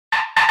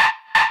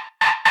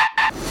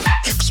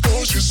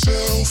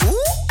Expose yourself.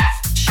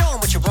 Show 'em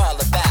what you're all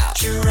about.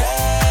 Dragged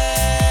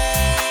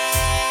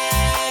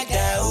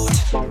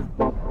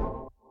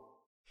Out.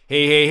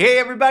 Hey,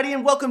 everybody,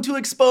 and welcome to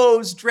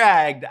Exposed,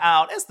 Dragged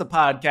Out. It's the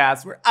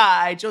podcast where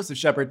I, Joseph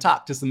Shepard,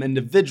 talk to some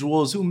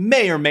individuals who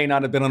may or may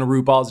not have been on a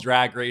RuPaul's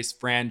Drag Race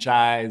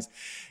franchise.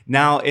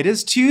 Now, it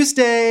is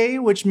Tuesday,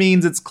 which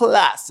means it's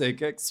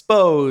classic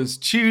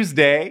Exposed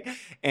Tuesday.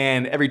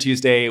 And every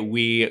Tuesday,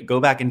 we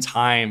go back in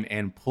time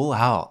and pull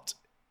out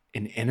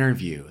an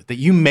interview that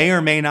you may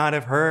or may not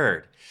have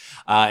heard.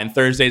 And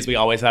Thursdays, we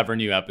always have our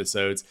new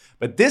episodes.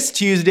 But this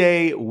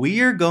Tuesday,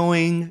 we are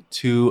going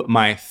to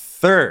my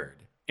third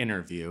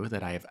interview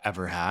that I have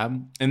ever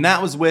had. And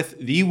that was with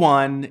the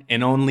one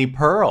and only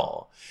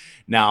Pearl.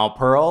 Now,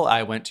 Pearl,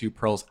 I went to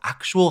Pearl's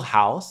actual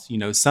house. You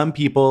know, some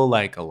people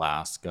like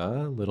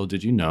Alaska. Little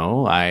did you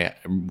know, I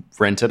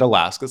rented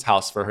Alaska's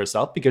house for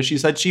herself because she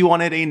said she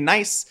wanted a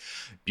nice,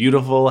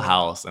 beautiful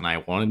house. And I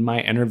wanted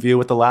my interview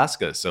with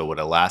Alaska. So what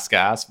Alaska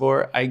asked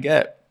for, I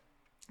get.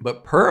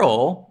 But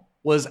Pearl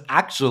was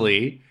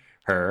actually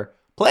her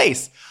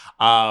place.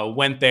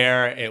 Went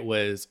there. It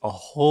was a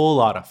whole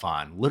lot of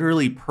fun.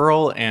 Literally,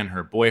 Pearl and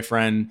her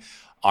boyfriend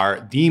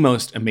are the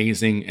most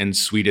amazing and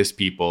sweetest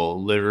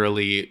people,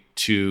 literally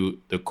to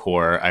the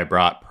core. I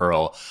brought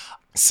Pearl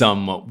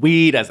some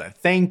weed as a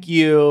thank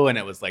you. And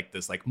it was like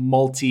this like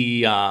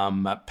multi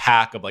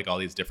pack of like all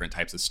these different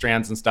types of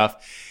strands and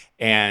stuff.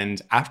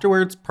 And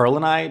afterwards, Pearl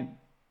and I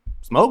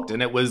smoked.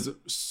 And it was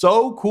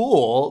so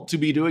cool to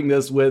be doing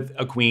this with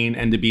a queen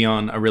and to be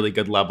on a really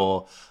good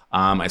level.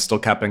 I still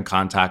kept in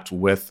contact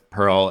with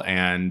Pearl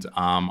and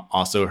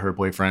also her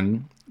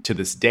boyfriend to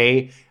this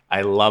day.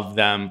 I love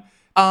them.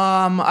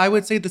 I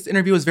would say this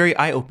interview was very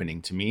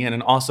eye-opening to me, and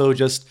it also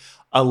just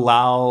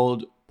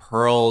allowed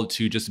Pearl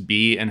to just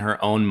be in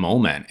her own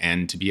moment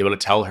and to be able to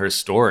tell her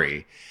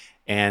story.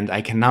 And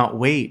I cannot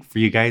wait for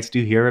you guys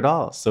to hear it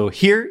all. So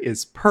here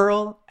is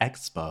Pearl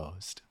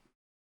Exposed.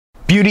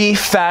 Beauty,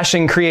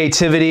 fashion,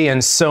 creativity,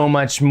 and so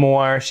much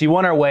more. She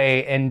won her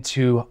way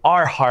into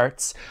our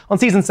hearts on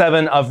season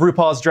 7 of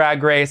RuPaul's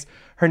Drag Race.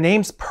 Her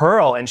name's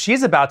Pearl, and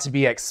she's about to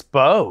be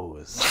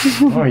exposed.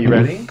 Oh, are you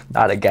ready?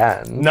 Not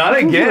again. Not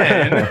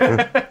again.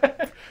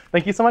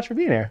 Thank you so much for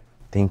being here.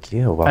 Thank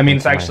you. I mean,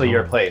 it's actually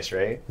your place,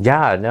 right?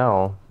 Yeah,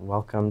 no.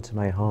 Welcome to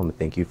my home.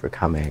 Thank you for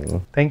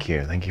coming. Thank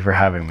you. Thank you for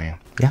having me.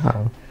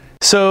 Yeah.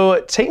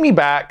 So take me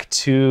back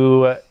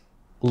to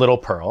Little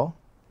Pearl.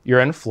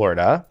 You're in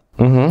Florida.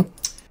 Mm-hmm.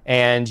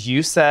 And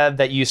you said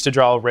that you used to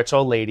draw rich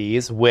old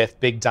ladies with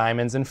big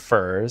diamonds and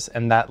furs,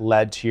 and that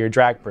led to your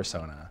drag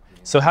persona.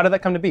 So how did that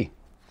come to be?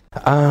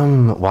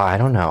 Well, I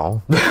don't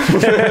know.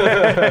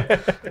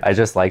 I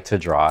just like to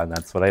draw, and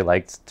that's what I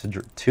liked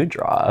to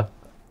draw.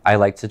 I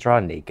like to draw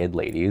naked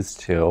ladies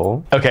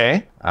too.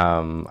 Okay.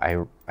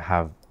 I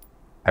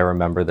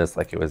remember this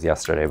like it was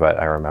yesterday, but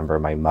I remember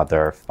my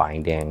mother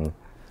finding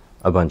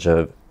a bunch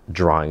of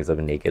drawings of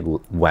naked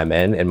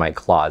women in my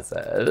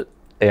closet.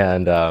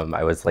 And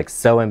I was like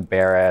so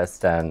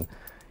embarrassed, and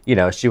you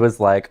know, she was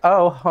like,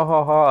 "Oh, ha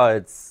ha ha,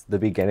 it's the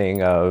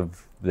beginning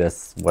of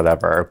this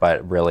whatever."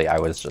 But really, I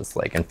was just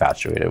like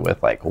infatuated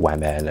with like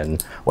women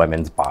and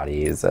women's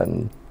bodies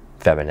and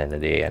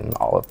femininity and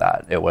all of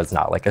that. It was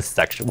not like a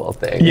sexual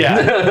thing.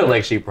 Yeah,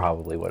 like she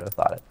probably would have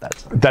thought it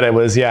that it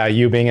was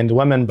you being into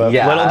women, but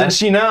little did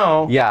she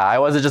know. Yeah, I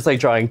wasn't just like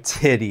drawing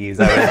titties.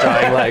 I was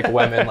drawing like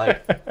women,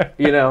 like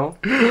you know.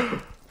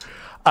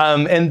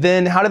 And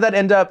then how did that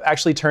end up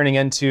actually turning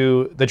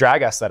into the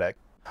drag aesthetic?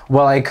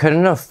 Well, I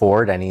couldn't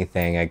afford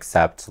anything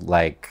except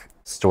like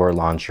store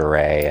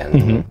lingerie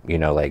and, you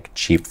know, like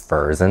cheap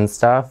furs and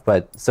stuff.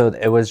 But so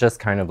it was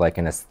just kind of like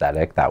an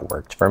aesthetic that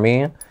worked for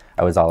me.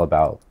 I was all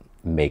about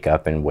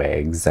makeup and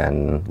wigs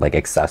and like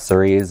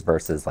accessories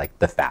versus like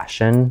the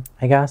fashion,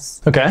 I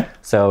guess. Okay.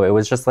 So it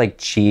was just like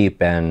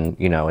cheap and,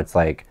 you know, it's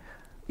like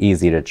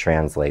easy to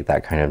translate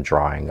that kind of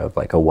drawing of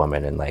like a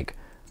woman and like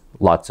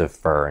lots of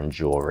fur and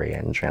jewelry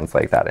and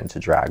translate that into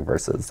drag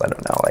versus, I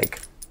don't know, like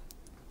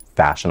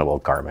fashionable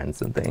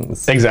garments and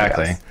things.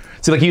 Exactly.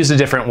 So like you used a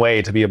different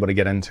way to be able to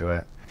get into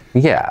it.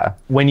 Yeah.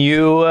 When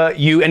you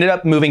ended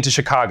up moving to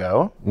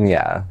Chicago.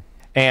 Yeah.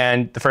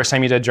 And the first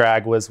time you did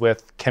drag was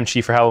with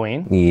Kimchi for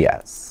Halloween.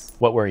 Yes.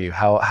 What were you?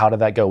 How did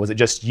that go? Was it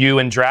just you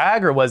and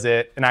drag, or was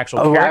it an actual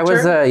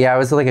character? I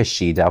was like a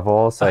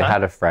she-devil. So I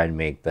had a friend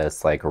make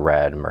this like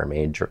red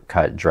mermaid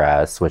cut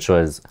dress, which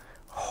was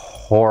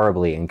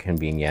horribly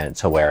inconvenient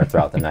to wear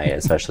throughout the night,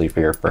 especially for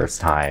your first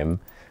time.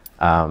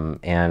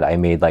 And I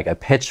made like a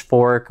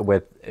pitchfork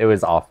it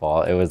was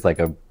awful. It was like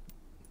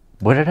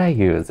what did I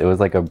use? It was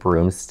like a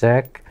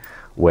broomstick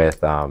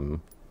with,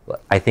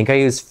 I think I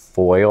used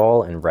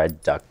foil and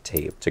red duct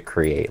tape to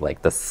create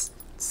like this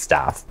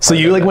staff. So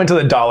you like went to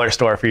the dollar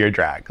store for your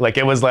drag. Like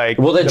it was like,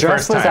 well, the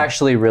dress was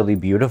actually really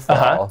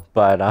beautiful,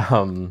 but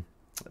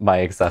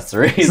my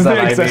accessories that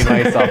I made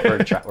myself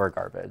were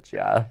garbage.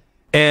 Yeah.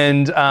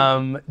 And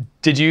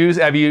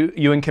have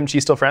you and Kimchi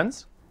still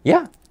friends?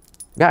 Yeah.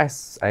 Yeah,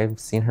 I've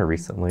seen her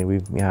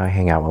recently. I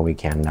hang out when we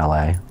can in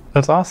LA.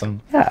 That's awesome.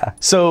 Yeah.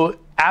 So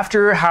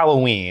after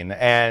Halloween,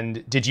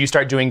 and did you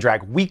start doing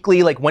drag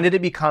weekly? Like, when did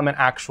it become an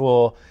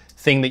actual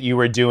thing that you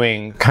were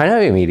doing? Kind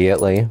of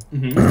immediately.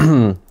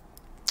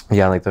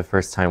 Yeah, like the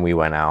first time we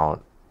went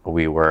out,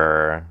 we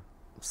were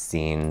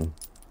seen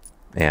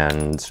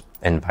and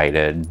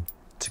invited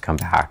to come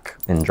back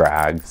in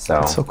drag. So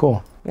That's so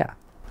cool. yeah.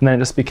 And then it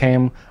just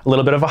became a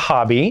little bit of a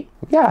hobby.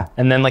 Yeah.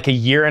 And then like a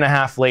year and a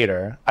half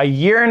later,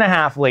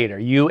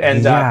 you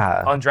end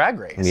up on Drag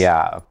Race.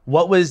 Yeah.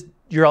 What was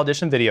your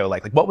audition video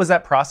like? Like, what was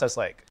that process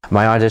like?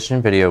 My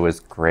audition video was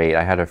great.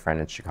 I had a friend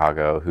in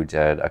Chicago who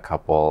did a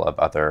couple of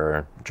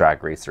other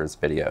Drag Racers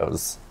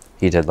videos.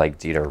 He did like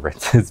Dieter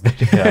Ritz's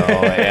video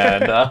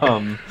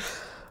and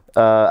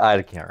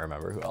I can't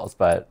remember who else,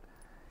 but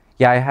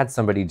yeah, I had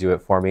somebody do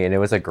it for me and it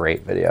was a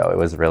great video. It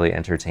was really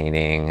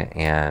entertaining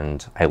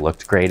and I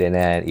looked great in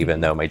it,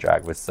 even though my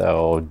drag was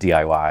so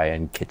DIY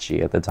and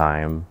kitschy at the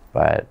time.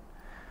 But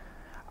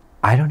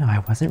I don't know,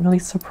 I wasn't really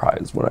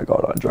surprised when I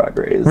got on Drag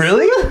Race.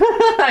 Really?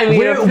 I mean,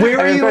 Where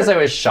were of you? course I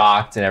was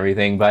shocked and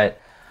everything,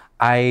 but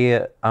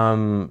I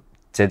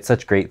did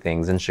such great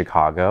things in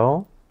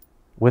Chicago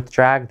with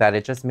drag that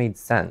it just made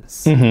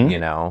sense, you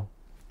know?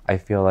 I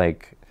feel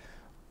like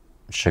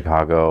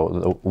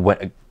Chicago,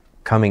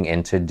 coming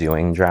into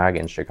doing drag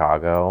in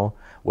Chicago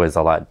was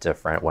a lot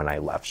different when I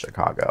left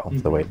Chicago,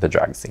 the way the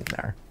drag scene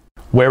there.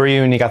 Where were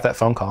you when you got that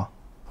phone call?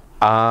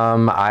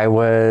 I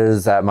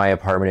was at my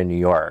apartment in New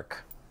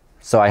York.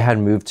 So I had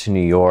moved to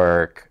New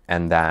York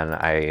and then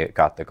I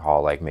got the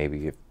call like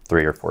maybe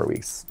 3 or 4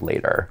 weeks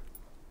later.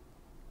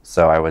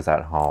 So I was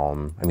at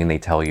home. I mean, they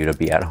tell you to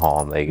be at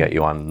home. They get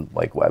you on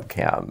like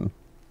webcam.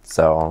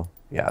 So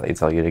yeah, they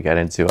tell you to get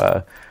into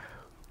a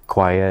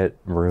quiet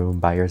room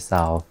by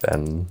yourself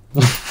and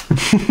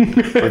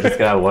we're just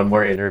gonna have one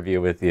more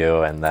interview with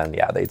you. And then,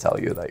 yeah, they tell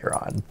you that you're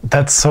on.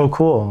 That's so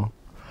cool.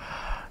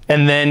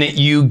 And then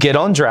you get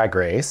on Drag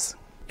Race,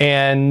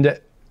 and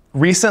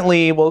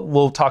recently,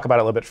 we'll talk about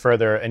it a little bit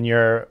further in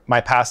your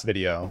My Past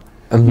video.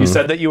 You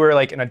said that you were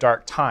like in a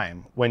dark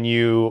time when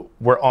you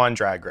were on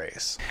Drag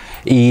Race.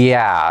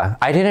 Yeah,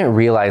 I didn't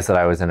realize that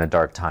I was in a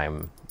dark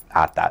time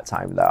at that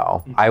time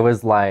though. I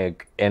was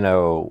like in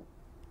I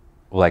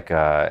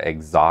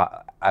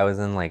was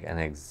in like an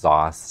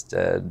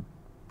exhausted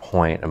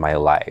point in my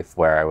life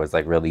where I was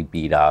like really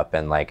beat up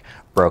and like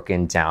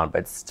broken down,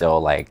 but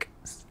still like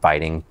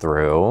fighting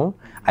through.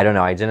 I don't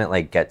know, I didn't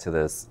like get to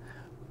this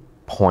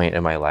point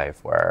in my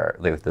life where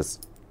like this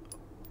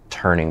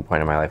turning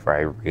point in my life where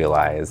I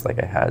realized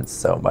like I had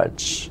so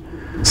much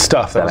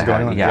Stuff that was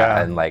going on.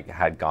 Yeah, and like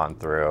had gone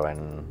through,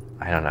 and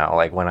I don't know,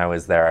 like when I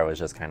was there I was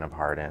just kind of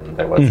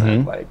hardened. I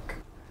wasn't like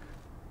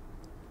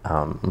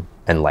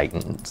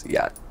enlightened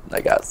yet,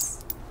 I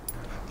guess.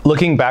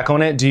 Looking back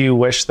on it, do you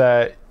wish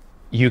that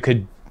you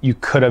could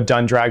have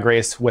done Drag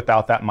Race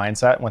without that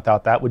mindset and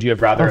without that? Would you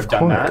have rather have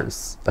done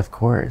that? Of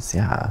course,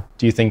 yeah.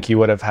 Do you think you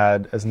would have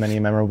had as many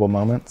memorable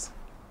moments?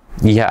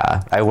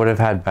 Yeah, I would have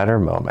had better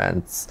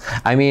moments.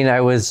 I mean,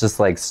 I was just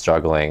like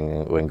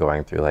struggling when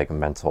going through like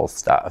mental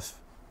stuff,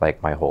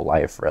 like my whole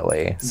life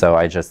really. So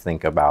I just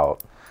think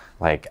about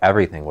like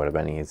everything would have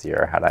been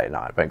easier had I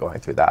not been going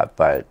through that.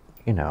 But,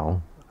 you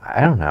know,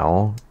 I don't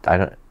know.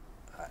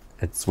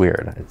 It's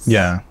weird.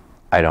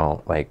 I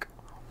don't like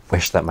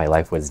wish that my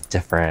life was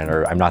different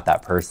or I'm not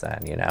that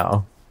person, you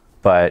know?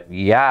 But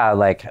yeah,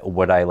 like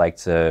would I like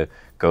to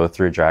go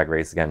through Drag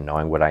Race again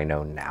knowing what I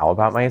know now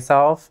about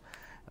myself?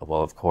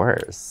 Well, of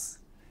course.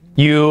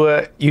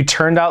 You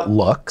turned out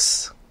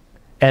looks,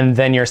 and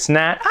then your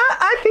snatch.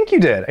 I think you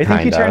did. I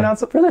think you turned out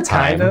for the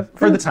time.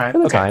 For the time. For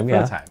the time,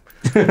 yeah.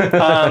 For the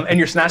time. And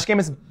your snatch game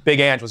as Big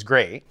Ange was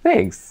great.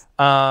 Thanks.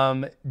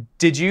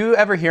 Did you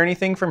ever hear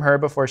anything from her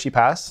before she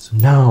passed?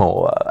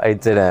 No, I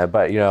didn't.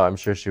 But you know, I'm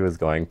sure she was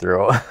going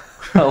through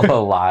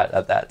a lot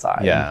at that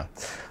time. Yeah.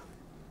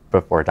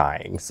 Before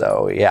dying.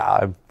 So yeah,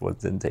 I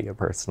didn't take it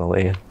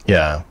personally.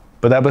 Yeah.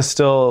 But that was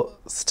still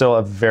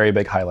a very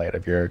big highlight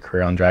of your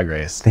career on Drag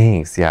Race.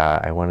 Thanks. Yeah,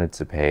 I wanted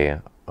to pay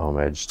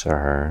homage to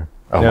her.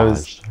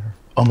 Homage.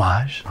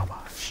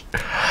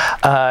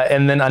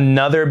 And then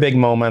another big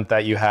moment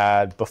that you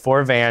had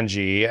before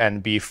Vanjie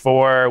and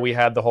before we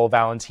had the whole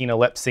Valentina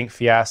lip sync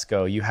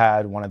fiasco, you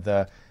had one of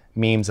the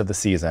memes of the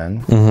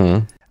season.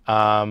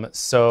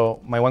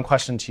 So my one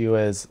question to you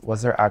is,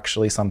 was there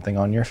actually something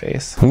on your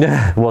face?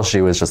 Well,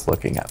 she was just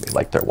looking at me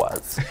like there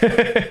was.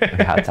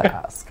 I had to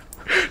ask.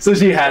 So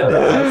she had to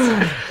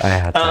ask. I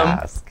had to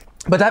ask.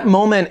 But that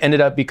moment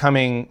ended up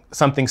becoming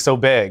something so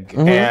big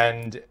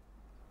and,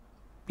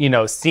 you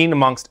know, seen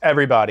amongst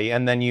everybody.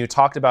 And then you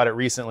talked about it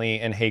recently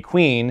in Hey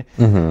Queen.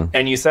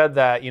 And you said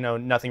that, you know,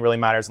 nothing really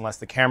matters unless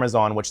the camera's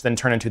on, which then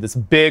turned into this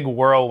big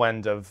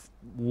whirlwind of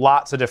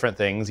lots of different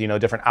things, you know,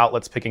 different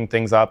outlets picking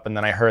things up. And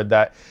then I heard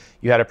that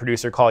you had a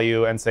producer call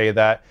you and say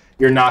that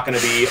you're not going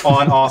to be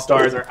on All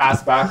Stars or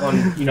asked back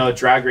on, you know,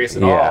 Drag Race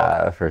at all.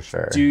 Yeah, for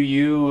sure. Do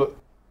you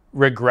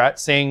regret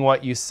saying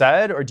what you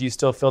said, or do you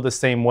still feel the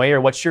same way,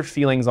 or what's your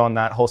feelings on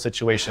that whole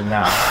situation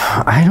now?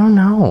 I don't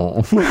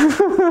know.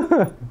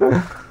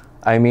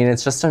 I mean,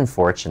 it's just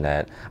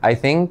unfortunate. I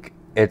think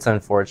it's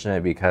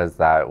unfortunate because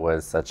that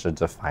was such a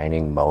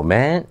defining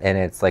moment, and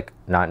it's like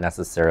not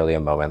necessarily a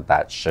moment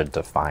that should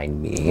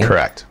define me.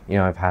 Correct. You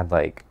know, I've had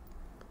like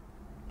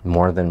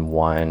more than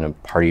one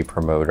party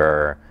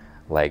promoter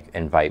like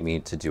invite me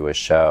to do a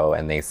show,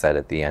 and they said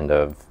at the end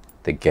of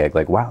the gig,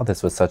 like, wow,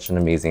 this was such an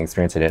amazing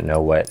experience. I didn't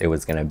know what it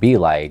was going to be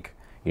like,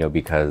 you know,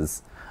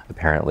 because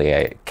apparently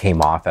I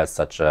came off as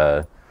such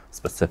a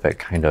specific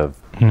kind of,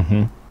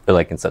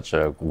 like in such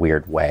a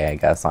weird way, I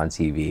guess, on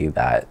TV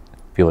that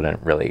people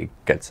didn't really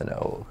get to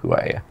know who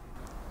I am,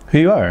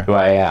 Who who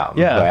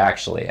I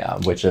actually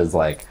am, which is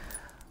like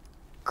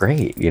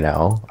great, you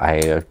know.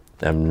 I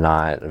am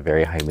not a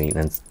very high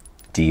maintenance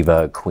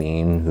diva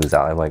queen who's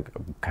out like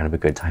kind of a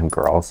good time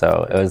girl.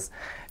 So it was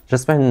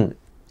just been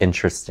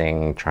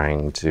interesting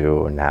trying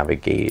to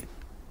navigate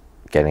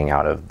getting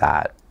out of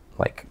that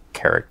like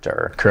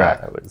character.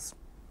 Correct.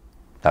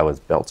 That was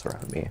built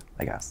around me,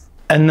 I guess.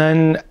 And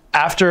then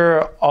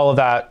after all of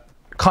that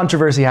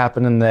controversy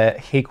happened and the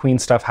Hey Queen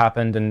stuff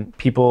happened, and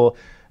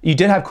you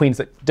did have queens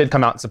that did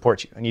come out and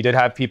support you, and you did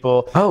have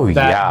people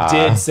that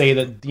did say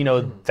that, you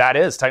know, that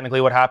is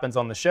technically what happens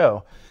on the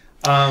show.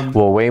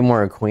 Well, way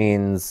more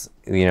queens,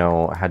 you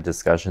know, had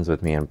discussions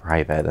with me in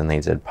private than they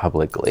did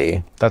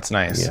publicly. That's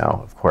nice. You know,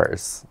 of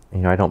course. You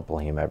know, I don't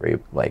blame every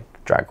like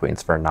drag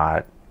queens for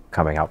not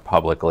coming out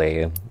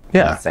publicly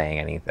and saying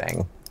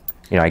anything.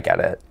 You know, I get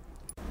it.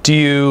 Do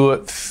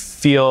you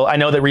feel, I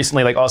know that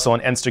recently, like also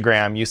on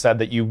Instagram, you said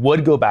that you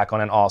would go back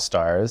on an All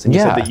Stars, and you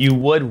said that you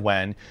would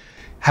win.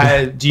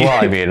 Do you,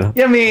 well, I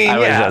mean, I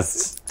was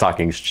just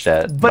talking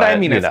shit. But I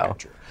mean, you it's know.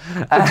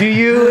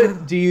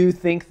 do you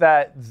think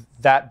that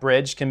that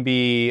bridge can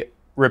be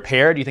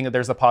repaired? Do you think that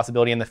there's a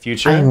possibility in the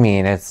future? I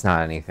mean, it's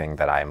not anything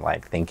that I'm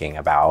like thinking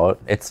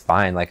about. It's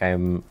fine. Like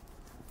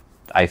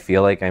I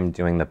feel like I'm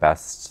doing the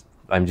best.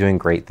 I'm doing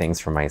great things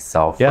for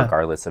myself,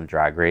 regardless of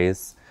Drag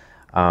Race.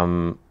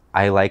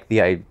 I like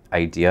the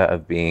idea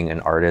of being an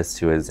artist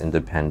who is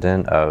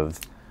independent of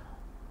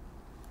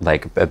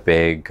like a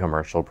big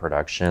commercial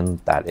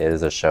production that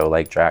is a show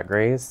like Drag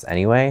Race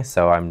anyway.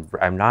 So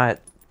I'm not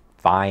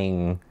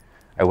vying.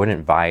 I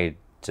wouldn't vie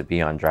to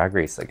be on Drag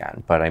Race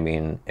again, but I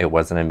mean, it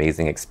was an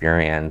amazing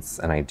experience,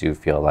 and I do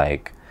feel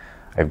like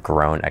I've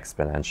grown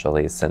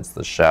exponentially since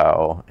the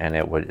show, and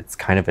it's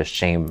kind of a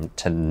shame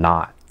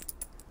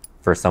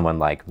for someone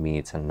like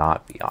me to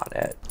not be on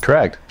it.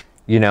 Correct.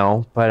 You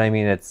know, but I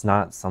mean, it's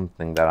not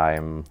something that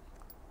I'm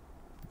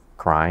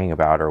crying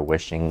about or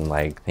wishing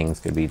like things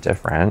could be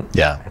different.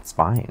 Yeah. It's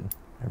fine.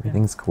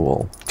 Everything's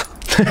cool.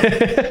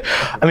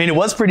 I mean, it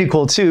was pretty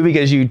cool too,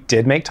 because you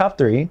did make top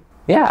 3.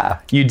 Yeah.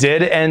 You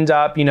did end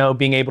up, you know,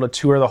 being able to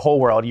tour the whole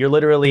world. You're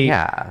literally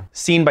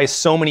seen by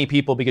so many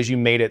people because you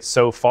made it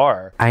so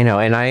far. I know,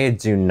 and I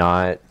do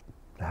not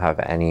have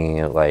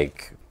any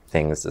like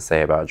things to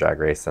say about Drag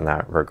Race in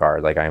that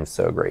regard. Like, I'm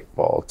so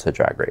grateful to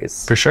Drag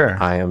Race. For sure.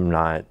 I am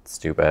not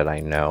stupid. I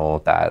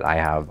know that I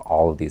have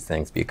all of these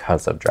things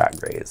because of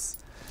Drag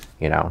Race.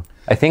 You know,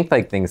 I think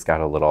like things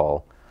got a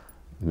little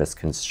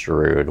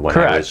misconstrued when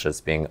I was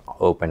just being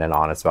open and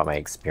honest about my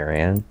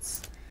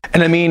experience.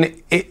 And I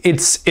mean, it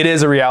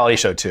is a reality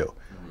show too.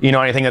 You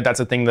know, and I think that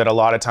that's a thing that a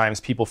lot of times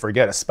people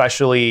forget,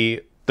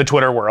 especially the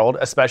Twitter world,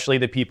 especially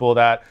the people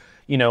that,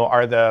 you know,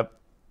 are the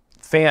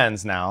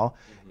fans now.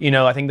 You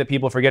know, I think that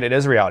people forget it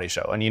is a reality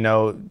show. And, you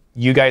know,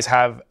 you guys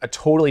have a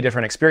totally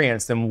different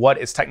experience than what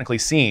is technically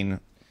seen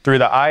through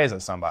the eyes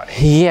of somebody.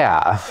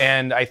 Yeah.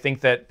 And I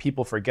think that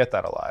people forget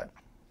that a lot.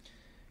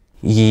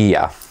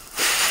 Yeah.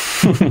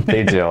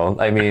 They do.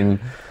 I mean,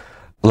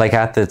 like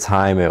at the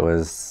time it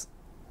was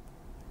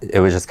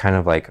just kind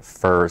of like,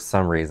 for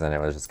some reason, it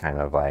was just kind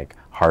of like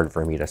hard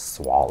for me to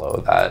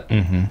swallow that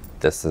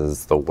this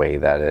is the way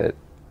that it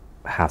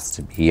has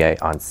to be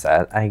on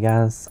set, I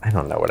guess. I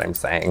don't know what I'm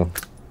saying.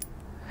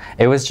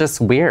 It was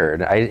just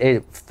weird.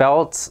 It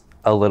felt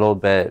a little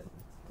bit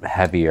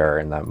heavier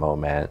in that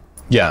moment.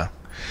 Yeah.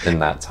 In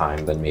that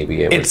time than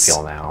maybe it would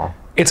feel now.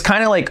 It's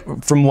kind of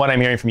like, from what I'm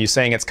hearing from you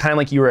saying, it's kind of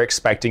like you were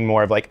expecting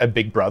more of like a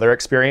Big Brother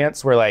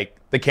experience where like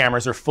the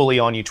cameras are fully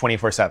on you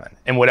 24/7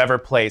 and whatever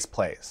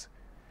plays.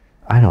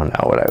 I don't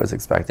know what I was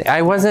expecting.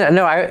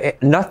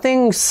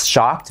 Nothing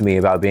shocked me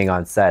about being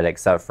on set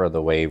except for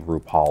the way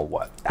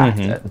RuPaul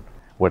acted,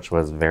 which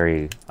was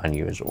very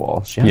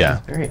unusual. She was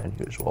a very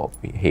unusual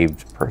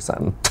behaved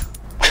person.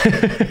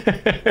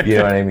 You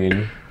know what I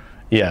mean?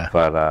 Yeah.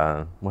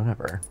 But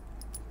whatever.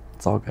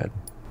 It's all good.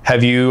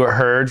 Have you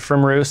heard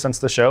from Ru since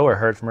the show, or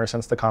heard from her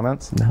since the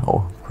comments?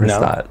 No, of course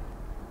not.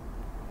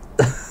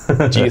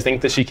 Do you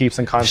think that she keeps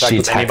in contact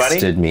with anybody?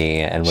 She texted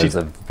me and was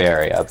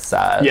very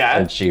upset. Yeah?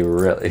 And she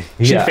really...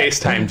 She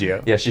FaceTimed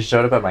you. Yeah, she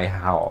showed up at my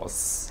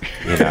house,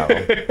 you know.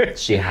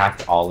 She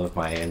hacked all of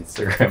my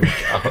Instagram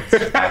accounts,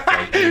 hacked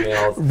my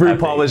emails.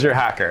 RuPaul was your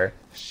hacker.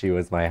 She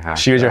was my hacker.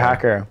 She was your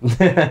hacker.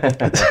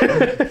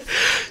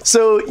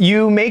 So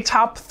you make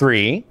top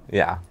 3.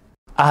 Yeah.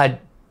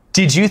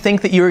 Did you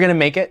think that you were going to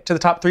make it to the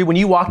top 3? When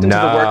you walked into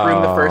the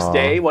workroom the first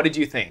day, what did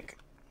you think?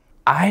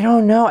 I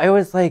don't know. It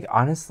was like,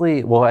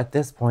 honestly, well, at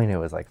this point, it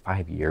was like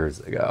 5 years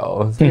ago.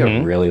 It was like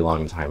a really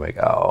long time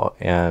ago.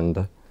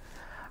 And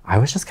I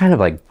was just kind of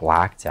like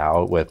blacked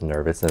out with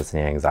nervousness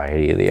and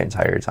anxiety the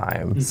entire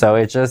time. So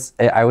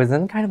I was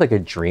in kind of like a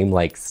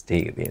dreamlike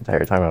state the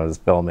entire time I was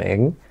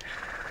filming.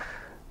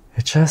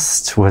 It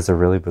just was a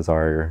really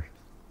bizarre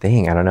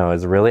thing. I don't know.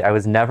 I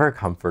was never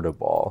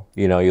comfortable.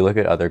 You know, you look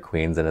at other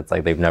queens and it's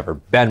like they've never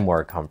been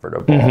more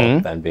comfortable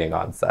than being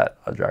on set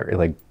of Drag Race.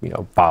 Like, you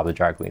know, Bob the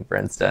drag queen, for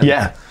instance.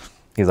 Yeah.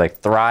 He's like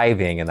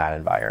thriving in that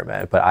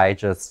environment, but I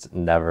just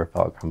never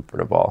felt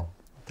comfortable.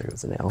 There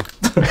goes a nail.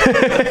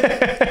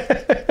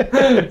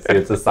 See,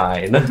 it's a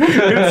sign.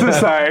 It's a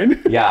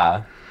sign.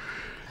 Yeah.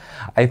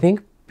 I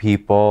think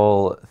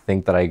people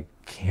think that I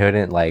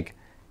couldn't like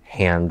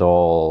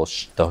handle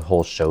the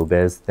whole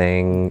showbiz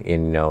thing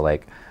in, you know,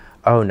 like,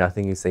 oh,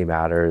 nothing you say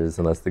matters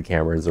unless the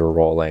cameras are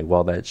rolling.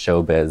 Well, that's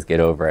showbiz, get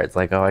over it. It's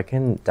like, oh, I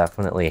can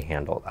definitely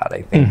handle that.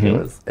 I think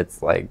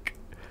it's like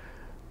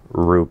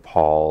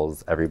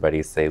RuPaul's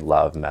Everybody Say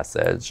Love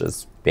message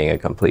just being a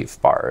complete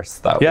farce.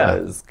 That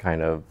was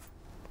kind of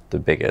the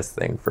biggest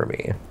thing for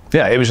me.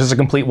 Yeah, it was just a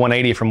complete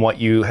 180 from what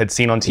you had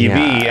seen on TV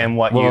and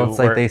what you it's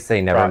like they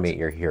say, never meet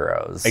your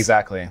heroes.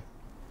 Exactly.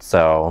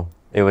 So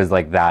it was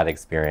like that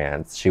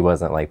experience. She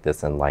wasn't like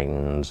this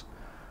enlightened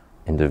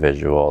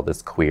individual,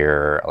 this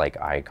queer like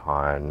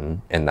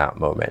icon in that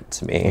moment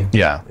to me.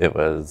 Yeah. It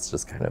was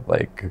just kind of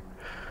like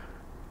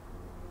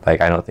I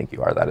don't think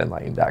you are that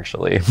enlightened,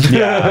 actually.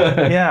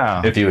 Yeah.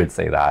 Yeah. If you would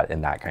say that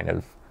in that kind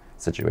of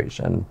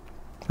situation.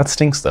 That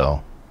stinks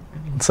though.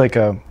 It's like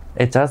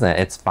It doesn't.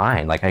 It's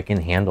fine. Like, I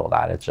can handle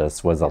that. It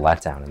just was a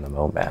letdown in the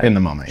moment. In the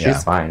moment, yeah.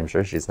 She's fine. I'm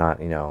sure she's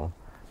not, you know,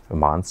 a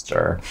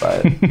monster,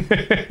 but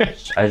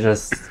I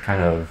just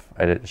kind of,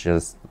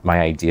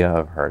 my idea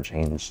of her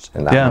changed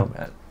in that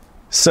moment.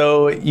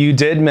 So you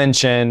did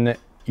mention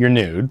your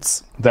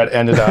nudes that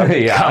ended up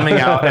coming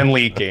out and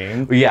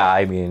leaking. Yeah,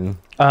 I mean,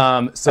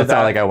 so it's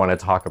not like I want to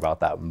talk about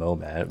that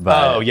moment,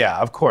 but oh yeah,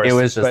 of course. It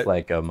was just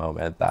like a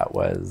moment that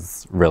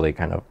was really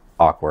kind of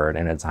awkward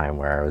in a time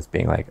where I was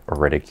being like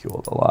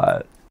ridiculed a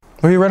lot.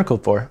 What were you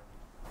ridiculed for?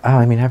 Oh,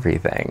 I mean,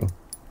 everything.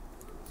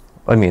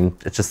 I mean,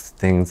 it's just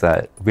things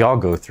that we all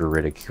go through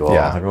ridicule.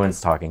 Yeah. Everyone's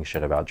talking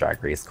shit about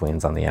Drag Race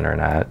queens on the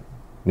internet,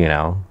 you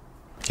know?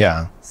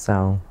 Yeah.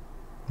 So,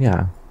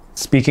 yeah.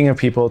 Speaking of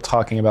people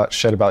talking about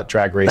shit about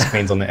Drag Race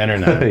queens on the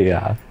internet.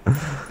 Yeah.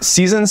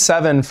 Season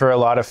 7 for a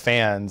lot of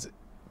fans,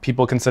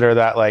 people consider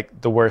that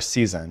like the worst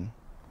season.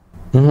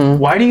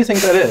 Why do you think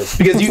that is?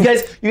 Because you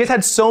guys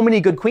had so many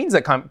good queens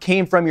that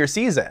came from your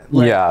season.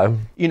 Like, yeah.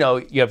 You know,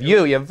 you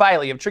have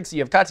Violet, you have Trixie,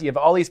 you have Katya, you have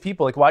all these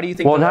people. Like, why do you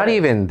think? Well, not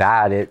even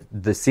that.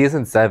 The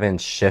season 7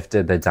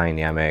 shifted the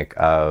dynamic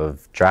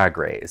of Drag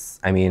Race.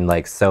 I mean,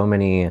 like, so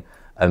many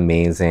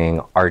amazing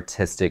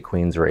artistic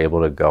queens were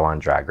able to go on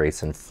Drag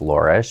Race and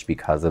flourish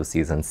because of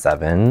season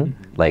 7,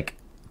 like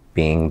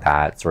being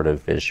that sort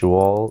of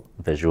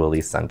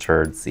visually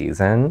centered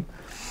season.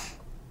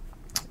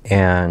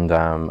 And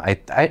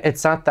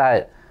it's not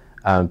that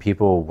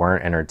people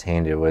weren't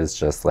entertained. It was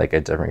just like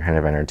a different kind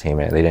of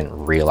entertainment. They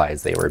didn't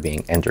realize they were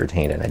being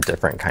entertained in a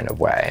different kind of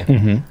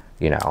way.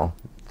 You know,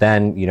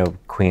 then, you know,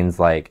 queens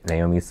like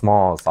Naomi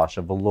Smalls,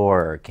 Sasha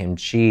Velour, Kim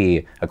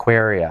Chi,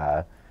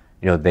 Aquaria,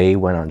 you know, they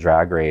went on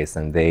Drag Race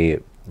and they,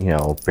 you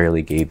know,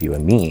 barely gave you a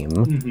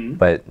meme,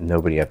 but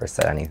nobody ever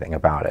said anything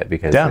about it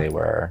because they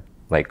were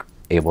like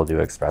able to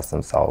express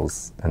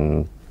themselves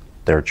in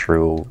their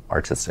true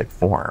artistic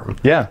form.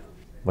 Yeah.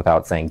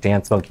 Without saying,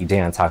 dance, monkey,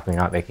 dance, how come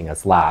you're not making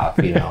us laugh,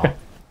 you know?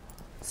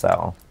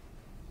 So,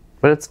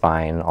 but it's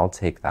fine. I'll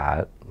take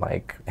that,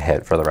 like,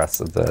 hit for the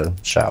rest of the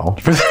show.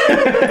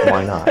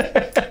 Why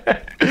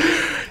not?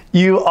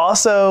 You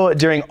also,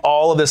 during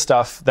all of this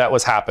stuff that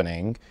was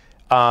happening,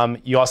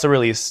 you also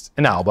released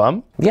an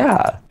album.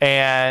 Yeah.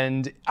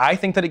 And I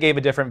think that it gave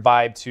a different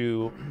vibe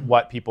to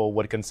what people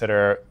would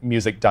consider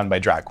music done by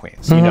drag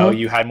queens. You know,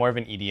 you had more of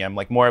an EDM,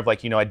 like more of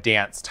like, you know, a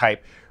dance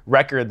type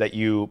record that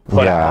you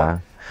put out.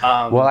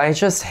 Well, I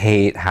just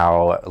hate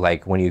how,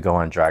 like, when you go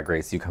on Drag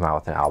Race, you come out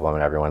with an album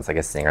and everyone's like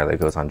a singer that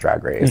goes on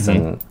Drag Race.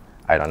 And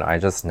I don't know, I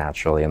just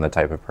naturally am the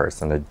type of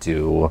person to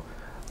do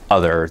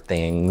other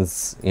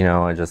things, you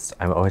know?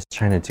 I'm always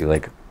trying to do,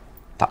 like,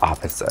 the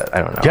opposite.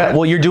 I don't know. Yeah,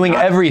 well, you're doing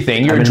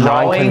everything. You're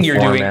drawing, you're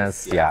doing...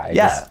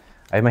 Yeah,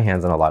 I have my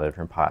hands in a lot of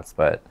different pots,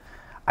 but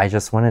I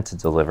just wanted to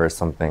deliver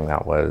something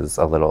that was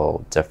a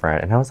little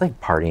different. And I was like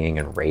partying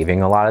and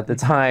raving a lot at the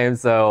time.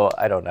 So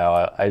I don't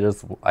know.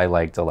 I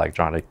liked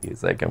electronic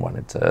music and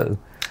wanted to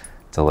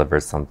deliver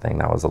something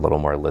that was a little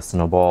more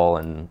listenable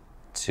and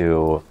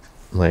to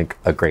like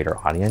a greater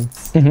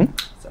audience.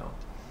 So,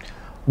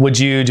 would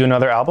you do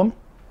another album?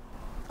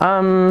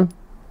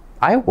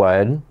 I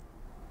would.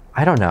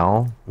 I don't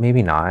know.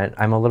 Maybe not.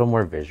 I'm a little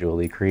more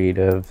visually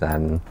creative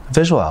than...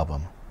 Visual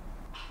album.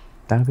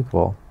 That would be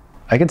cool.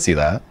 I could see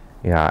that.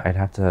 Yeah, I'd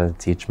have to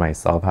teach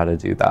myself how to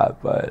do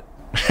that, but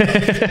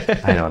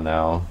I don't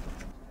know.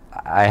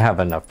 I have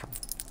enough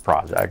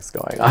projects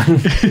going on.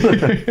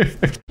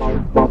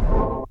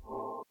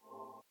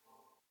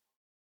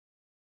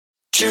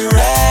 Dragged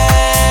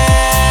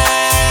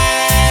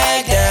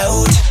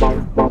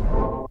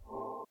out.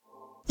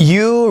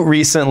 You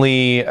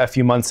recently, a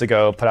few months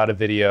ago, put out a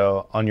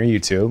video on your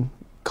YouTube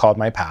called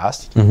My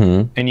Past.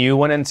 And you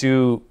went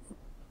into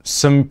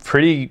some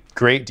pretty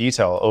great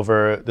detail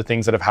over the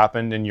things that have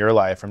happened in your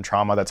life from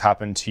trauma that's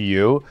happened to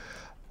you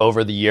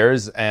over the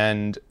years.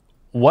 And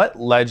what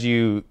led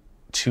you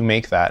to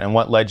make that, and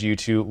what led you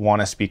to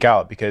want to speak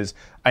out? Because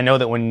I know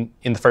that when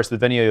in the first of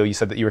the video, you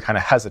said that you were kind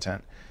of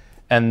hesitant.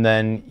 And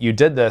then you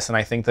did this, and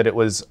I think that it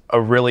was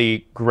a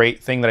really great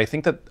thing that I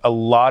think that a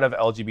lot of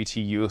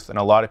LGBT youth and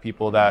a lot of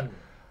people that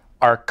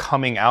are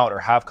coming out or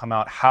have come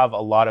out have a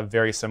lot of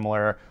very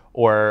similar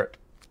or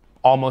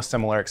almost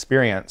similar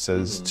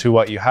experiences to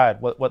what you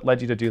had. What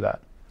led you to do that?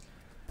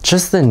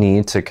 Just the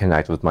need to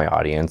connect with my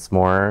audience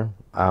more.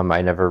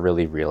 I never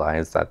really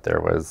realized that there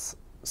was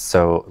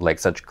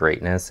such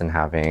greatness in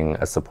having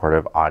a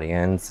supportive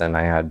audience, and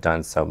I had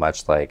done so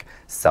much like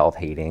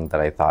self-hating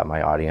that I thought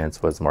my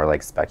audience was more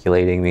like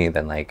speculating me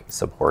than like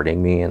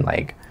supporting me and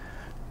like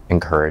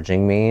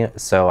encouraging me.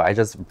 So I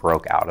just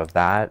broke out of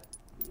that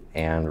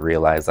and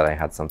realized that I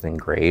had something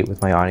great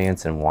with my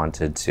audience and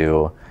wanted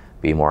to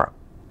be more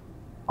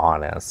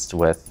honest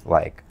with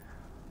like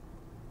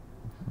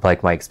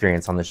my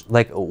experience on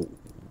the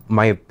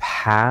my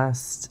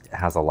past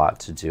has a lot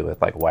to do with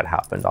like what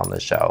happened on the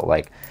show.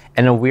 Like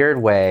in a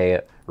weird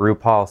way,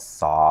 RuPaul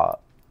saw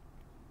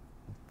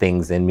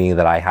things in me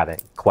that I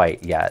hadn't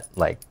quite yet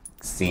like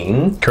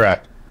seen.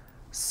 Correct.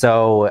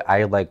 So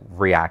I like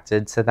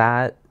reacted to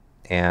that,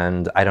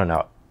 and I don't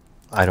know,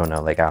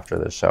 like after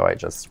the show, I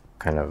just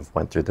kind of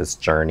went through this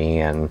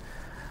journey, and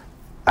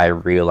I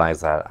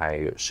realized that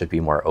I should be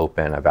more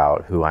open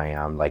about who I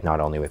am, like not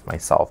only with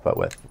myself, but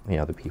with, you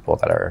know, the people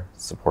that are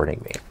supporting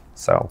me.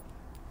 So.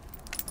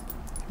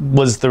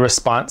 Was the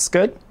response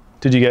good?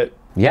 Did you get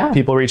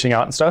people reaching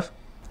out and stuff?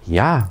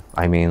 Yeah.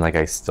 I mean, like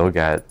I still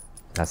get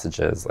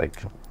messages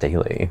like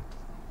daily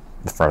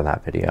for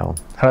that video.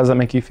 How does that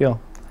make you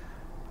feel?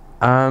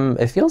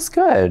 It feels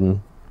good.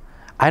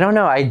 I don't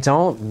know. I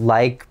don't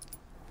like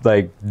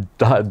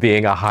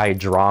being a high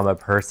drama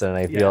person.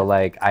 I feel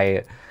like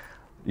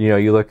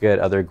you look at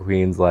other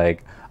queens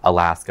like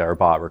Alaska or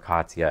Bob or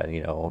Katya, and,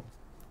 you know,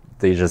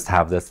 they just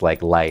have this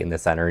like light and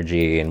this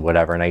energy and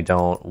whatever. And I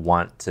don't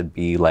want to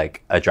be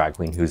like a drag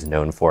queen who's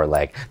known for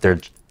like their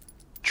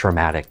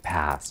traumatic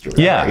past. Or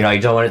whatever. You know, I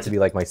don't want it to be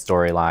like my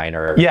storyline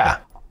or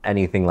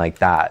anything like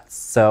that.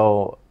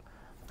 So,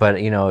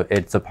 but you know,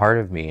 it's a part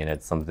of me, and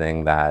it's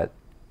something that,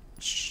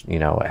 you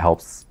know, it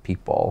helps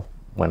people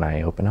when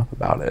I open up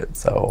about it.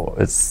 So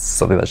it's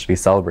something that should be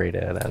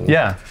celebrated and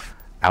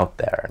out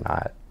there,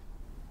 not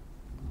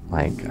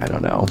like, I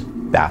don't know,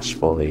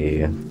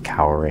 bashfully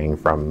cowering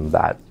from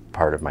that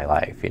part of my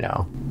life, you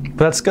know.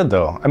 But that's good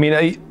though. I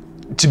mean,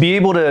 to be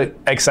able to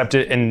accept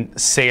it and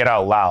say it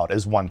out loud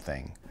is one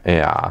thing.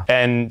 Yeah.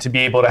 And to be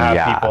able to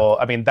have people,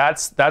 I mean,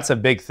 that's a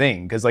big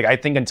thing, because like I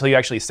think until you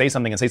actually say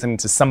something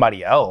to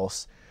somebody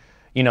else,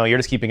 you know, you're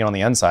just keeping it on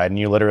the inside, and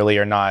you literally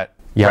are not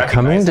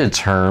coming to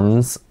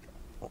terms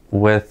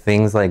with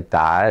things like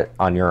that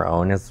on your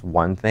own is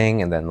one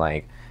thing, and then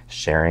like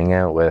sharing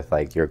it with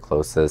like your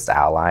closest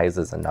allies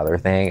is another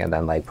thing, and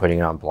then like putting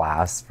it on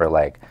blast for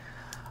like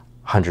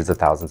hundreds of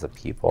thousands of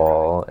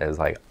people is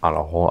like on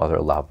a whole other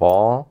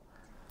level.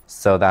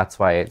 So that's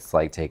why it's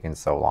like taken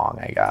so long,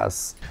 I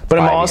guess. But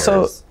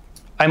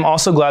I'm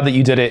also glad that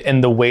you did it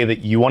in the way that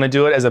you want to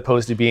do it, as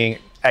opposed to being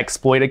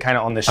exploited kind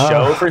of on the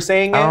show for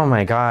saying it. Oh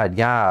my God,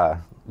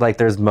 yeah. Like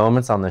there's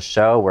moments on the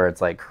show where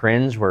it's like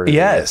cringe worthy.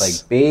 Yes.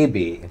 It's like,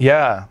 baby.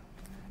 Yeah.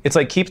 It's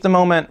like, keep the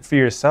moment for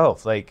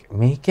yourself. Like,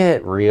 make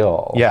it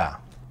real. Yeah.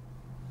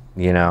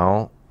 You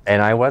know?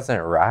 And I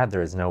wasn't rad.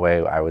 There was no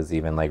way I was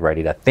even like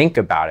ready to think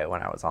about it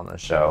when I was on the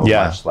show,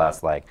 much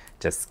less like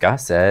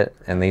discuss it.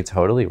 And they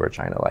totally were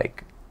trying to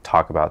like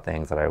talk about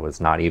things that I was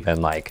not even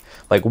like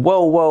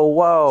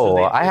whoa.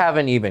 So I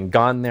haven't even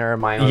gone there in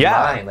my own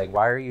mind. Like,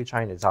 why are you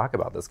trying to talk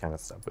about this kind of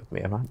stuff with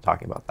me? I'm not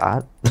talking about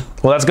that.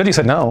 Well, that's good you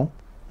said no.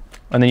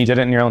 And then you did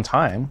it in your own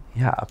time.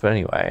 Yeah, but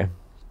anyway,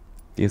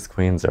 these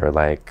queens are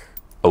like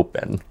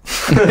open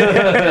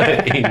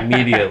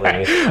immediately.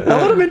 A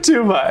little bit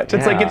too much.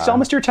 It's like, it's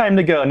almost your time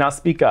to go. Now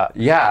speak up.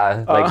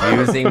 Yeah, like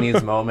using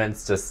these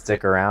moments to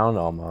stick around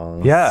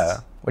almost.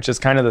 Yeah, which is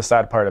kind of the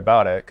sad part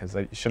about it, because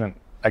you shouldn't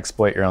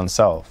exploit your own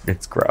self.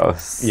 It's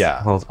gross.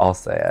 Yeah. I'll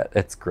say it.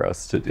 It's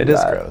gross to do that. It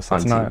is gross.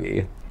 On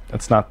TV.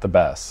 It's not the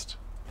best.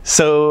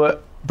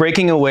 So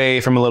breaking away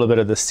from a little bit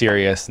of the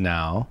serious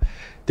now,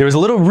 there was a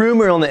little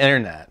rumor on the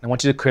internet. I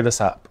want you to clear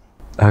this up.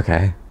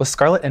 Okay. Was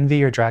Scarlet Envy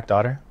your drag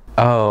daughter?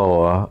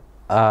 Oh,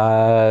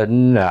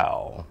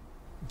 no,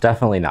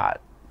 definitely not.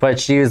 But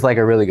she was like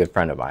a really good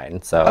friend of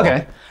mine. So,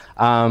 okay.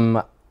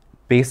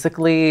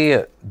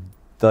 Basically,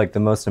 the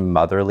most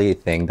motherly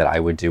thing that I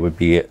would do would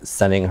be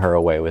sending her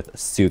away with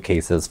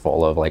suitcases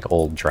full of like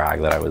old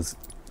drag that I was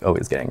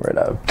always getting rid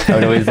of. I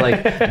would always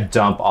like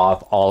dump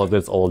off all of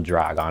this old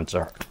drag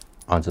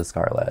onto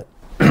Scarlet.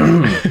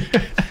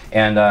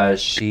 And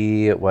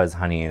she was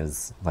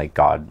Honey's like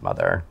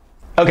godmother.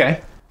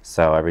 Okay.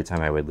 So every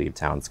time I would leave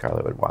town,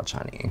 Scarlett would watch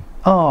Honey.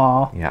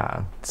 Aw.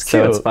 Yeah. It's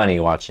So it's cute. funny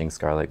watching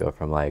Scarlett go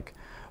from like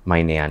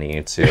my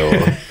nanny to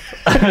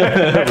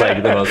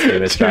like the most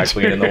famous drag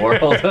queen in the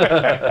world.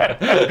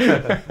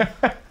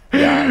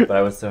 Yeah, but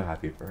I was so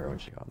happy for her when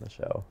she got on the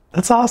show.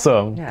 That's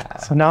awesome. Yeah.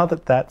 So now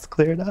that that's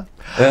cleared up.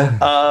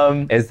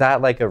 Is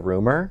that like a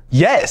rumor?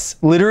 Yes,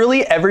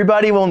 literally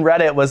everybody on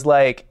Reddit was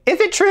like, is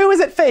it true?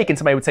 Is it fake? And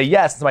somebody would say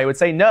yes, and somebody would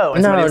say no.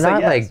 And somebody No, would say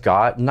not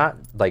yes. not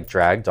like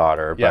drag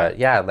daughter, Yeah. but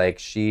yeah, like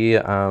she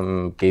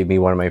gave me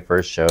one of my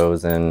first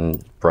shows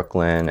in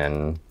Brooklyn,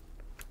 and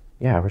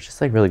yeah, we're just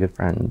like really good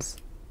friends.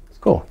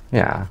 Cool.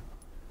 Yeah.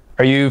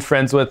 Are you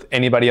friends with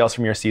anybody else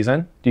from your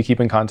season? Do you keep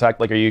in contact?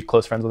 Like, are you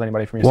close friends with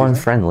anybody from your Well, I'm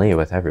season? friendly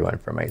with everyone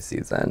from my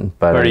season,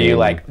 but Or I are you mean,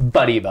 like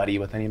buddy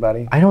with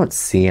anybody? I don't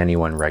see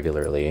anyone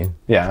regularly.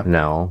 Yeah.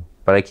 No,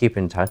 but I keep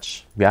in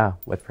touch. Yeah,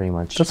 with pretty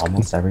much That's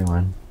almost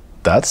everyone.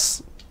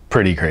 That's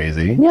pretty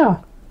crazy.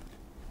 Yeah.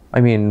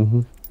 I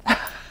mean,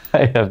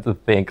 I have to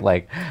think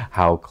like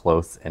how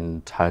close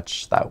in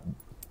touch that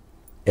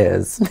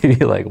is.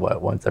 Maybe like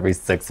what, once every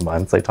 6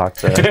 months I talk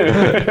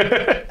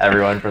to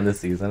everyone from the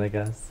season, I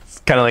guess. It's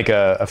kind of like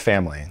a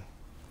family.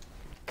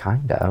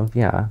 Kind of,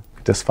 yeah.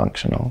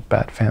 Dysfunctional,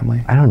 bad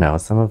family. I don't know.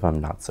 Some of them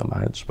not so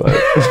much, but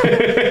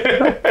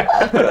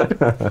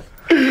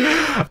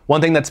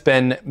One thing that's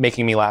been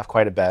making me laugh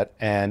quite a bit,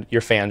 and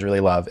your fans really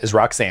love, is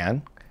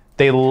Roxanne.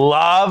 They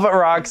love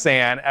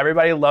Roxanne.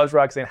 Everybody loves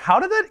Roxanne. How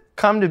did that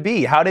come to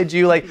be? How did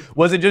you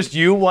was it just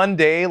you one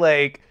day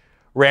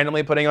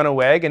randomly putting on a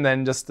wig and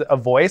then just a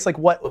voice? Like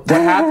what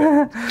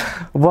happened?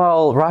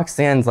 well,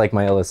 Roxanne's like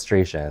my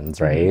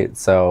illustrations, right?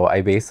 So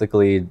I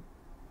basically,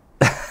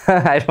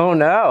 I don't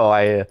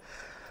know.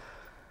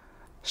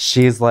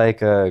 She's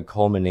like a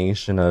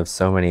culmination of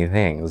so many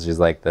things. She's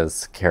like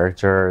this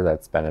character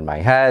that's been in my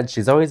head.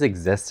 She's always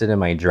existed in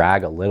my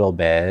drag a little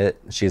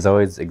bit. She's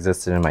always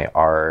existed in my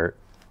art.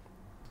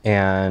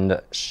 And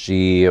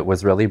she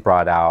was really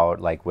brought out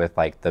with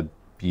the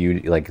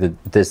beauty,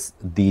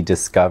 the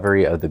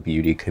discovery of the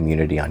beauty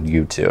community on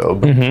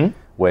YouTube,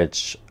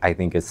 which I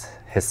think is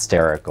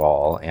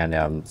hysterical, and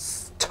I'm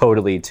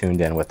totally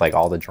tuned in with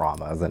all the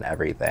dramas and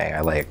everything.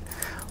 I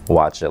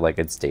watch it like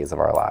it's Days of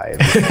Our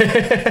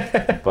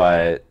Lives.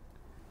 But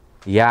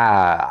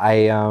yeah,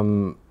 I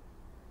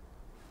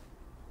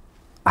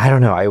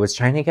don't know. I was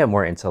trying to get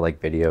more into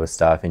video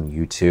stuff and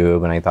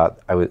YouTube, and I thought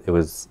it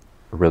was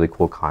a really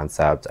cool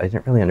concept. I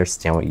didn't really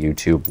understand what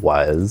YouTube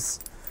was.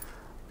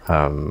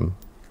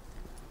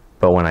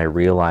 But when I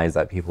realized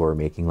that people were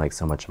making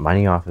so much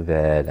money off of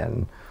it,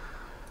 and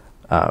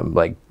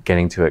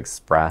getting to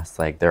express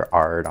their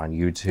art on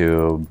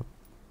YouTube,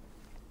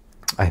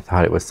 I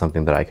thought it was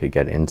something that I could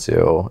get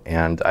into.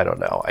 And I don't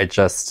know, it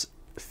just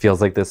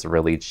feels like this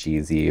really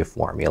cheesy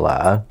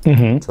formula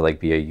to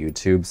be a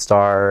YouTube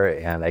star,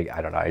 and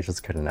I don't know, I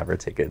just couldn't ever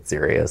take it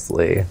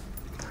seriously.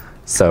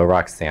 So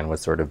Roxanne was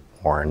sort of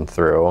born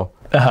through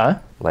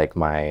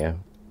my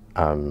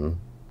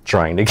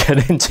trying to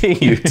get into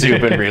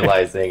YouTube and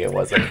realizing it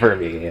wasn't for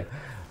me,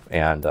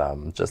 and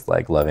just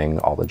loving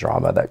all the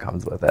drama that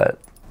comes with it.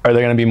 Are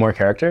there going to be more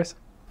characters?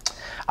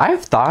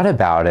 I've thought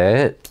about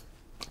it,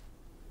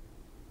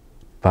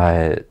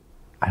 but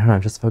I don't know,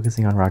 I'm just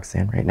focusing on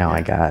Roxanne right now,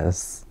 I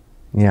guess.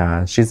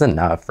 Yeah, she's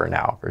enough for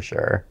now, for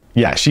sure.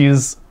 Yeah,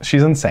 she's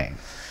insane.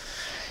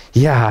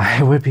 Yeah,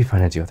 it would be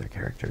fun to do other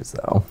characters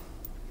though.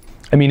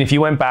 I mean, if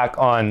you went back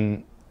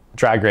on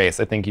Drag Race,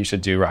 I think you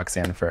should do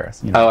Roxanne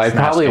first. Oh, I'd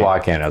Smash probably Game.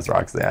 walk in as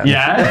Roxanne.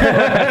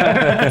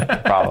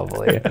 Yeah?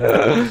 Probably.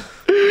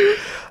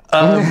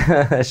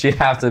 She'd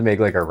have to make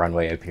a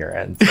runway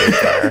appearance for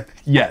sure.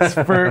 Yes,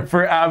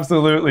 for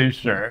absolutely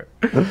sure.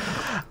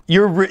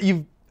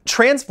 You've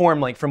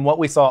transformed from what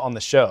we saw on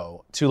the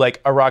show to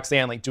a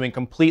Roxanne doing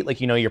complete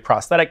your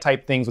prosthetic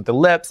type things with the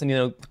lips and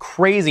the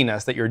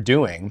craziness that you're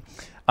doing.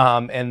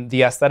 And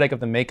the aesthetic of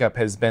the makeup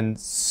has been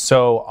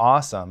so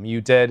awesome. You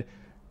did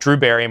Drew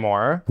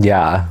Barrymore.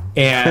 Yeah.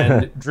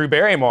 And Drew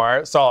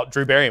Barrymore saw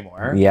Drew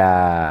Barrymore.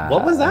 Yeah.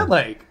 What was that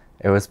like?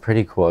 It was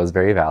pretty cool. It was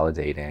very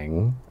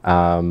validating.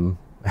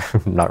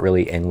 Not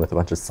really in with a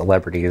bunch of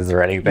celebrities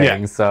or anything.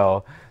 Yeah.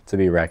 So to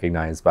be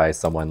recognized by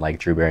someone like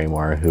Drew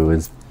Barrymore, who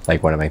is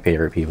one of my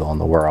favorite people in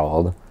the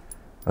world,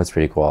 it was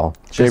pretty cool.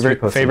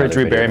 Favorite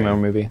Drew Barrymore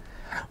movie?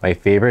 My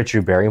favorite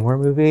Drew Barrymore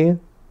movie?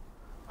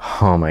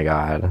 Oh my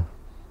God.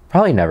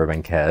 Probably Never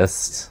Been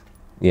Kissed.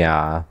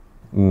 Yeah.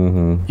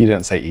 You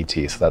didn't say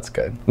E.T., so that's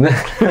good.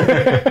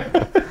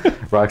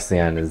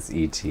 Roxanne is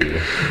E.T.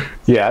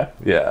 Yeah.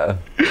 Yeah.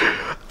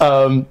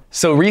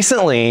 So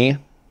recently,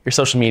 your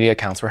social media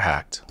accounts were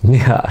hacked.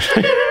 Yeah.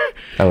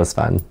 That was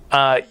fun.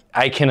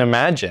 I can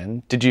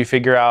imagine. Did you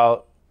figure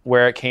out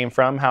where it came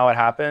from, how it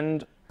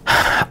happened?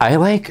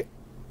 I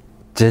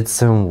did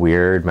some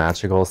weird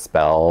magical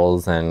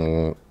spells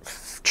and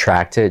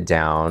tracked it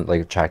down,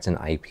 tracked an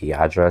IP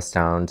address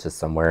down to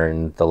somewhere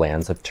in the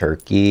lands of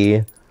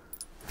Turkey.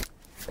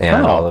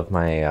 And all of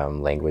my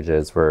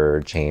languages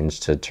were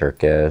changed to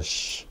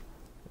Turkish.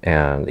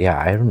 And yeah,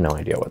 I have no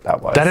idea what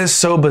that was. That is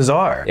so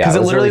bizarre. Yeah, Because it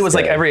it was literally really was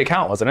like scary. every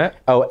account, wasn't it?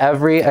 Oh,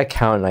 every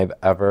account I've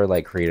ever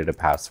like created a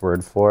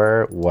password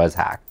for was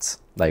hacked.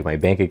 Like my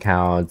bank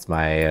accounts,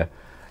 my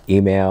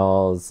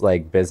emails,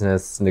 like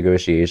business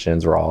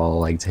negotiations were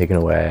all like taken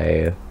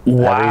away.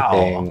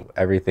 Wow.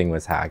 Everything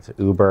was hacked.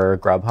 Uber,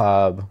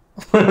 Grubhub.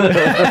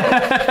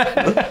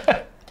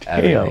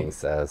 Everything,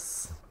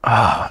 sis.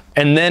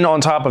 And then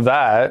on top of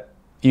that,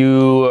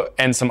 you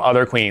and some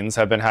other queens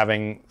have been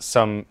having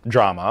some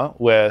drama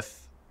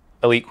with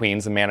elite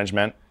queens and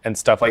management and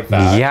stuff like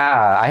that.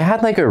 Yeah, I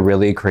had like a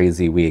really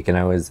crazy week, and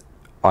I was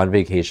on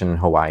vacation in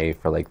Hawaii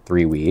for like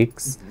 3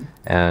 weeks,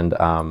 and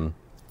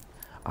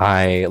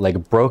I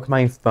like broke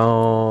my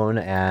phone,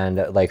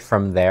 and like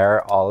from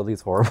there, all of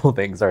these horrible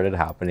things started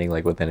happening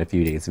like within a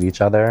few days of each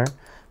other.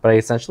 But I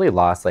essentially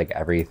lost like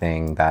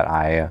everything that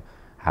I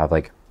have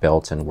like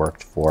built and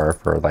worked for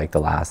like the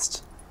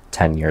last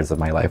 10 years of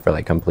my life are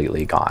like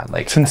completely gone.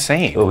 Like It's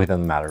insane.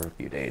 within a matter of a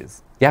few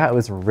days. Yeah, it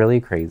was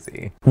really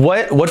crazy.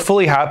 What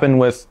fully happened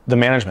with the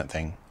management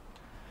thing?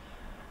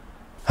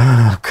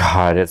 Oh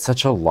God, it's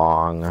such a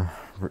long,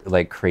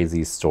 like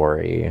crazy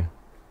story.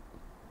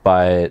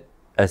 But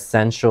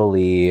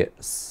essentially,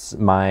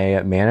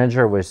 my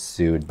manager was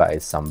sued by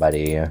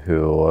somebody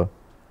who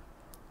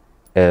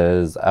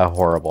is a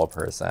horrible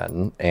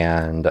person.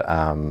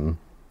 And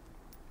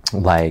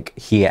like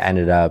he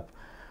ended up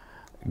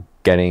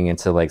getting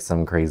into like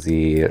some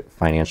crazy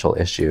financial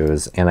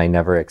issues, and I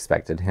never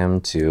expected him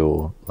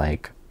to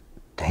like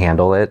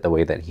handle it the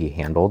way that he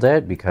handled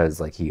it, because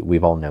like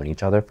we've all known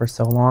each other for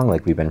so long,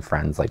 like we've been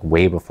friends like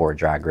way before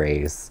Drag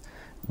Race.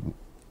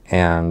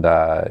 And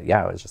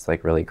yeah, it was just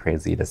like really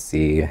crazy to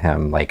see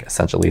him like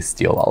essentially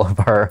steal all of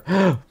our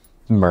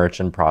merch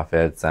and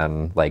profits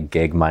and like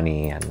gig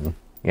money. And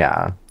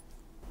yeah.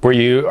 Are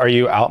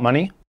you out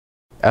money?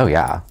 Oh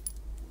yeah,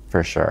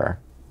 for sure.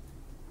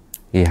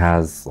 He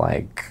has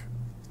like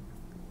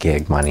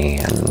gig money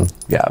and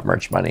yeah,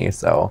 merch money.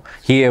 So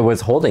he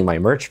was holding my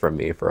merch from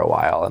me for a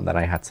while, and then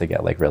I had to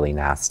get like really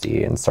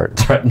nasty and start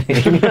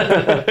threatening.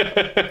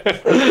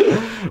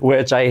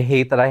 Which I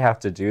hate that I have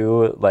to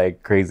do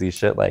like crazy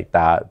shit like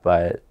that,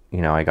 but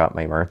you know, I got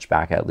my merch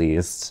back at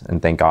least,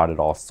 and thank God it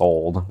all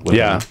sold within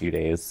a few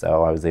days,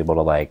 so I was able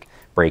to like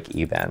break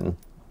even.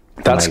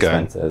 That's my good.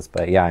 expenses.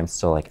 But yeah, I'm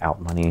still like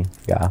out money.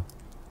 Yeah.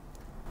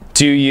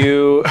 Do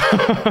you?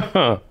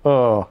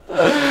 Oh.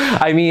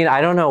 I mean,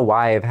 I don't know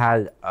why I've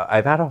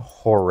had a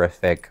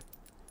horrific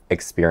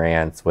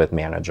experience with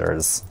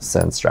managers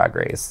since Drag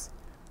Race.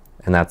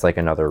 And that's like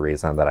another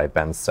reason that I've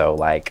been so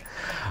like,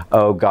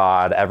 oh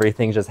God,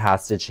 everything just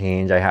has to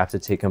change. I have to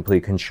take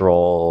complete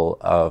control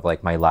of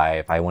like my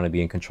life. I want to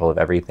be in control of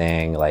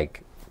everything.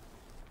 Like,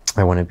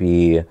 I want to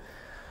be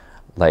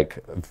like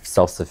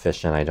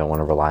self-sufficient. I don't want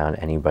to rely on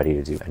anybody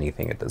to do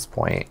anything at this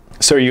point.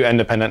 So are you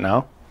independent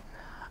now?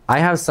 I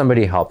have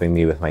somebody helping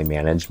me with my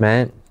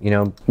management, you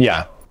know,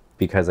 Yeah.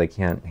 because I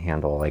can't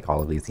handle like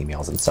all of these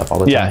emails and stuff all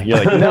the Yeah. time.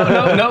 You're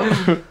like,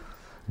 no.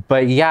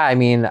 But yeah, I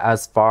mean,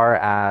 as far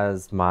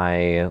as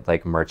my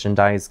like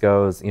merchandise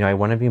goes, you know, I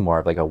want to be more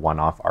of like a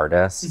one-off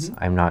artist.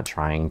 I'm not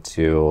trying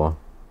to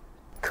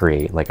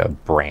create like a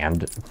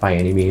brand by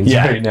any means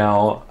right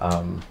now.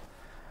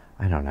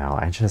 I don't know.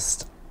 I'm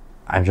just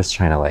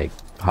trying to like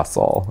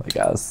hustle, I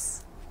guess.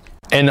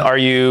 And are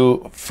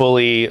you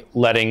fully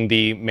letting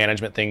the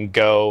management thing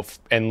go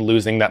and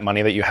losing that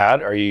money that you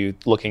had? Are you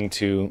looking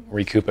to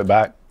recoup it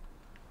back?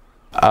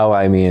 Oh,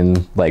 I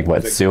mean, like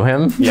what, sue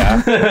him?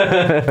 Yeah.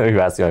 You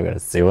ask me, I'm going to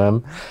sue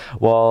him?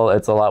 Well, it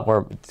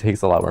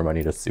takes a lot more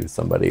money to sue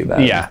somebody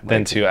than,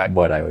 than to act.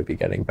 what I would be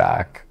getting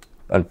back,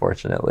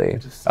 unfortunately.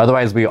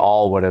 Otherwise, we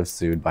all would have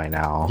sued by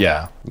now.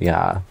 Yeah.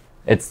 Yeah.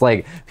 It's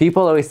like,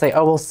 people always say,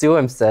 oh, well, sue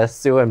him,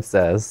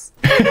 sis.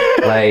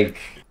 Like,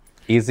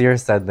 easier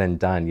said than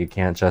done. You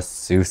can't just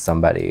sue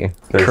somebody.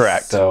 There's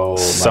Correct. So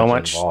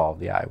much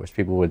involved. Yeah, I wish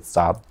people would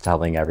stop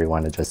telling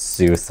everyone to just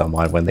sue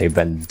someone when they've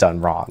been done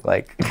wrong.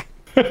 Like,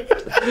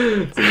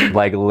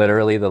 like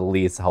literally the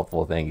least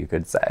helpful thing you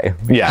could say.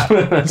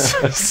 Yeah.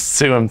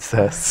 Sue him,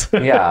 sis.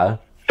 Yeah.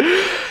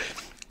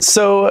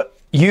 So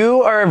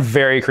you are a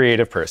very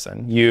creative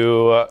person.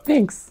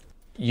 Thanks.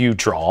 You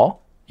draw,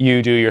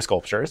 you do your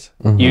sculptures,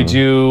 you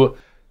do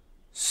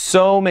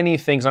so many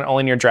things, not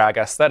only in your drag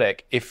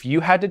aesthetic. If you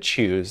had to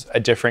choose a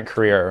different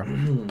career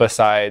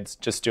besides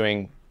just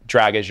doing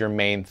drag as your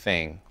main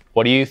thing,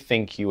 what do you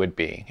think you would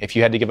be if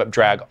you had to give up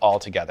drag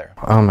altogether?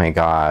 Oh my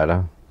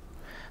God.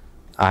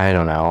 I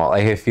don't know.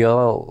 Like, I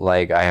feel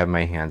like I have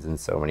my hands in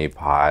so many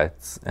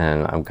pots,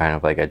 and I'm kind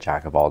of like a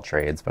jack of all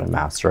trades, but a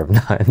master of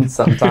none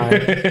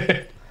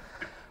sometimes.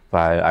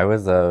 But I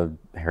was a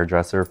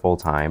hairdresser full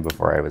time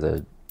before I was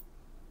a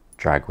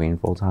drag queen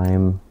full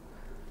time.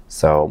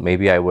 So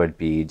maybe I would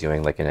be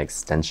doing like an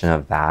extension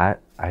of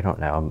that. I don't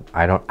know.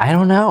 I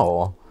don't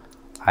know.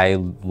 I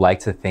like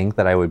to think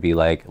that I would be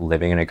like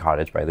living in a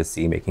cottage by the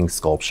sea making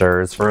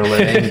sculptures for a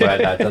living,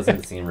 but that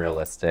doesn't seem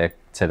realistic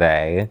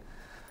today.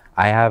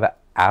 I have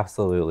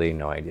absolutely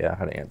no idea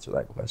how to answer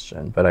that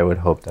question, but I would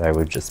hope that I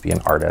would just be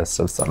an artist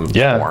of some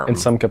form. In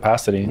some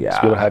capacity. Yeah.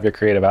 To be able to have your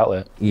creative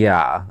outlet.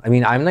 Yeah. I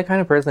mean, I'm the kind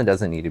of person that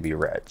doesn't need to be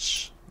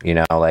rich. You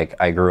know, like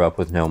I grew up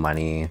with no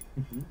money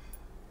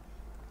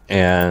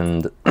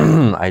and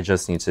I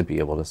just need to be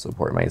able to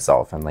support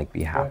myself and like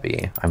be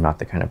happy. I'm not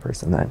the kind of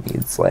person that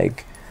needs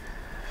like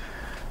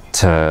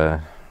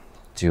to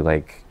do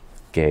like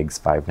gigs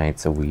 5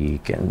 nights a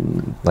week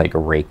and like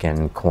rake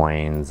in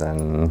coins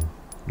and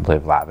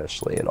live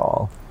lavishly at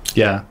all.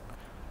 Yeah.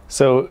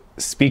 So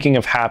speaking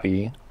of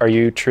happy, are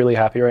you truly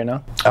happy right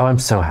now? Oh, I'm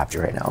so happy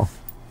right now.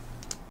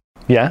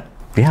 Yeah?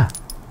 Yeah.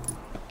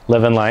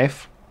 Living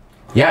life?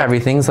 Yeah,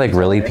 everything's like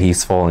really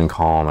peaceful and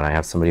calm, and I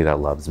have somebody that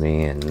loves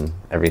me, and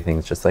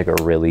everything's just like a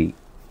really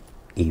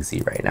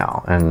easy right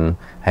now. And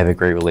I have a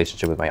great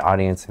relationship with my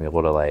audience. I'm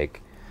able to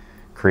like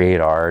create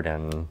art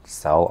and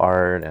sell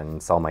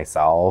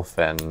myself.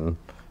 And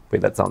wait,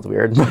 that sounds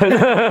weird,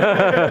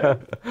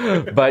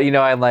 but you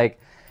know, I like,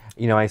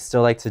 you know, I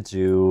still like to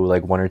do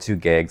like 1 or 2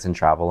 gigs and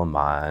travel a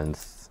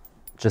month.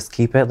 Just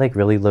keep it like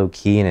really low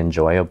key and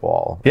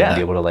enjoyable. Yeah. And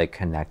be able to like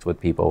connect with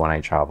people when I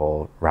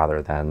travel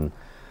rather than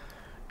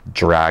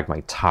drag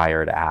my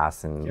tired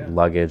ass and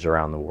luggage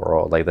around the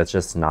world. Like that's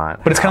just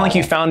not. But it's kind of like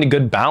you found a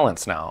good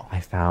balance now. I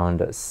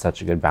found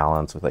such a good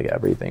balance with like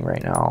everything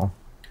right now.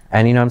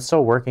 And you know, I'm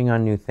still working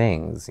on new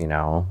things, you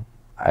know.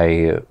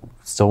 I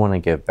still want to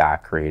give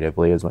back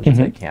creatively as much as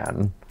I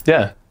can.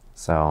 Yeah.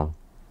 So,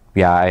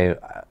 yeah,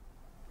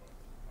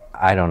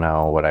 I don't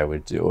know what I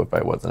would do if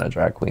I wasn't a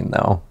drag queen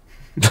though.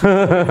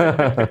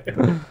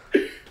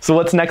 So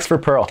what's next for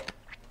Pearl?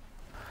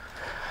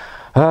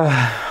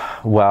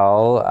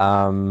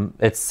 Well,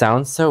 it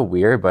sounds so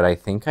weird, but I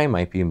think I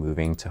might be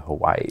moving to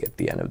Hawaii at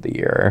the end of the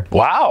year.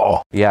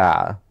 Wow.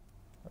 Yeah.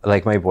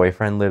 Like my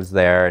boyfriend lives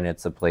there, and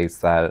it's a place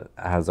that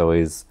has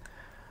always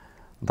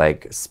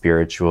like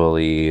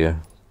spiritually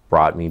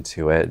brought me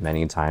to it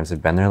many times.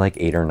 I've been there like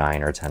 8 or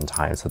 9 or 10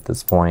 times at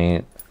this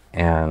point.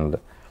 And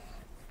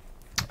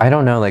I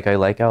don't know, like I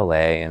like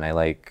LA and I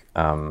like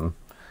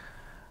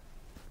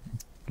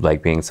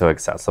being so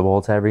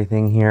accessible to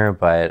everything here,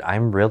 but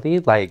I'm really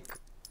like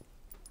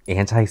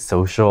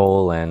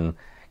antisocial and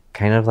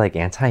kind of like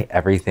anti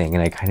everything,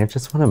 and I kind of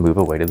just want to move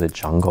away to the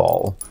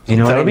jungle. You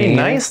know what I That would mean? be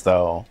nice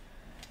though.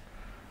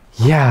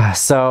 Yeah,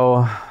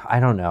 so I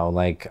don't know,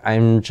 like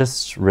I'm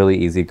just really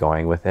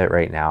easygoing with it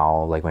right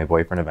now. Like my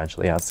boyfriend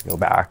eventually has to go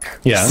back.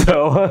 Yeah.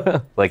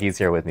 So like he's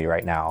here with me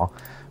right now,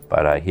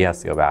 but he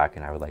has to go back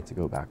and I would like to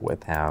go back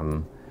with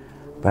him.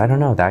 But I don't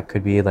know, that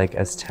could be like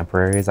as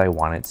temporary as I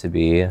want it to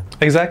be.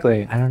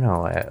 Exactly. I don't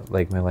know,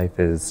 like my life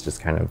is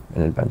just kind of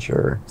an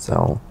adventure,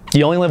 so.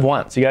 You only live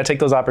once. You got to take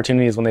those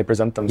opportunities when they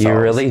present themselves. You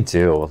really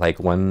do. Like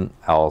when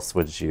else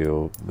would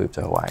you move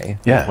to Hawaii?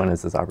 Yeah. Like, when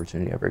is this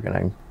opportunity ever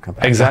gonna come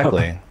back?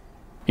 Exactly.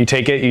 You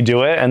take it, you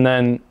do it, and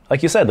then,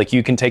 like you said, like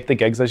you can take the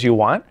gigs as you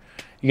want.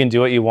 You can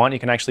do what you want. You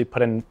can actually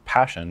put in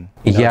passion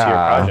to your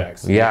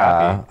projects.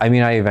 Yeah. I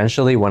mean, I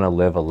eventually want to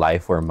live a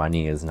life where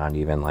money is not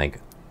even like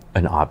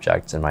an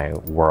object in my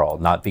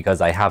world. Not because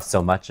I have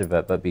so much of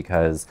it, but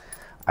because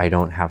I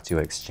don't have to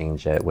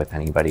exchange it with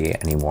anybody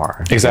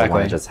anymore. Exactly. I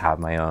want to just have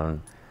my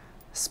own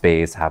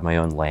space, have my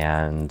own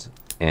land,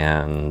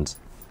 and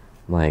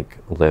like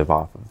live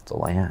off of the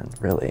land,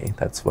 really.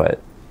 That's what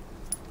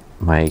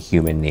my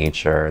human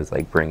nature is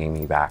like bringing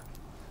me back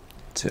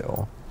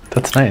to.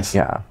 That's nice.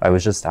 Yeah, I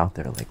was just out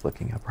there like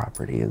looking at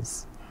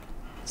properties.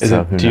 Do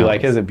you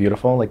like it? Is it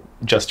beautiful? Like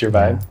just your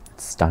vibe? Yeah,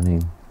 it's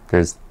stunning.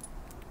 There's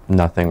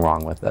nothing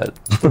wrong with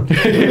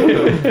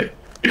it.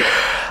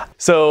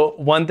 So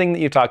one thing that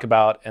you talk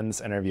about in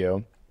this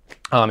interview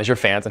is your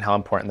fans and how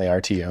important they are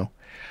to you.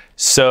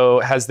 So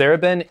has there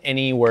been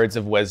any words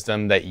of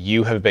wisdom that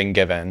you have been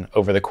given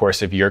over the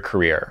course of your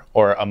career,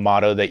 or a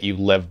motto that you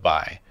live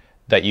by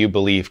that you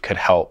believe could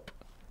help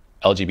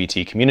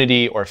LGBT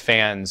community or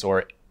fans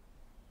or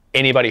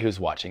anybody who's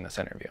watching this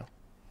interview?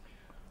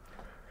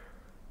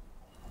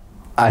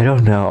 I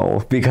don't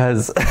know,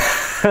 because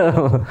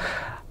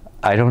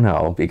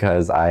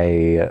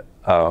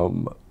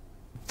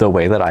the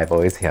way that I've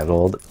always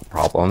handled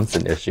problems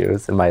and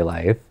issues in my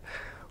life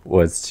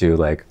was to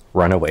like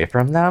run away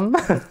from them.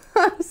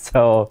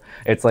 So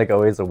it's like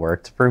always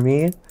worked for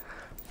me.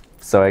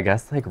 So I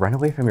guess like run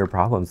away from your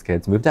problems,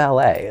 kids. Move to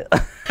LA.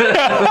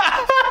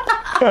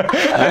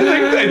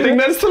 I think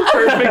that's the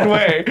perfect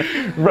way.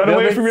 Run No,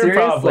 away but from your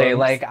seriously, problems.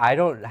 like I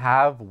don't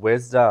have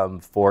wisdom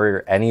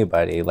for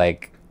anybody.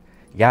 Like,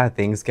 yeah,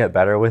 things get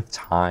better with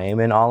time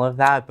and all of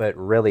that, but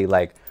really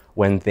like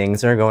when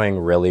things are going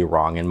really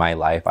wrong in my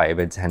life, I have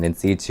a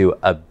tendency to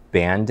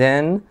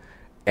abandon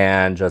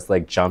and just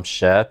like jump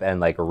ship and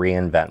like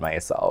reinvent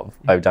myself.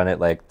 I've done it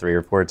like 3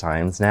 or 4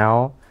 times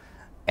now,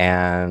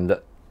 and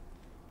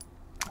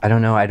I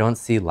don't know, I don't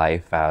see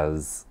life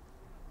as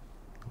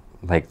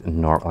like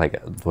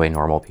the way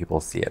normal people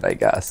see it, I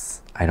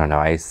guess. I don't know,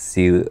 I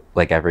see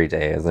like every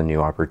day as a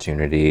new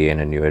opportunity and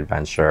a new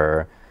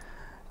adventure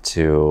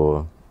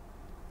to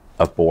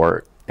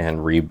abort and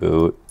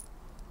reboot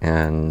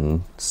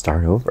and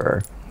start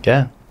over.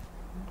 Yeah.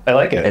 I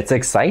like it. It's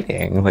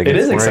exciting. Like It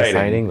it's is more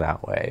exciting.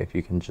 that way. If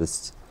you can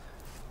just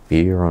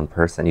be your own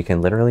person, you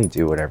can literally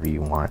do whatever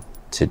you want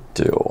to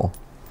do.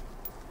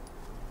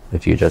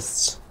 If you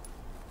just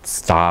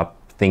stop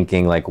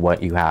thinking like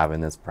what you have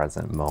in this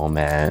present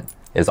moment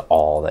is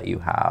all that you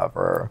have,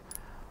 or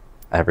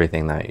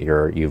everything that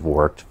you've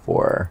worked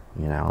for,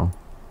 you know?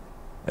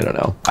 I don't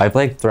know. I've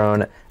like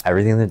thrown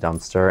everything in the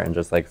dumpster and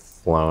just like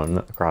flown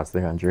across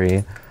the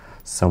country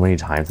so many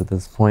times at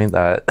this point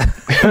that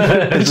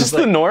It's just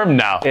the norm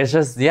now. it's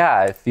just,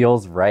 yeah, it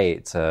feels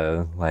right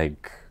to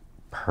like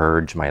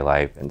purge my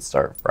life and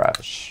start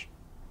fresh.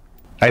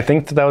 I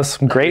think that was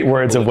some great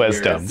words of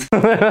wisdom.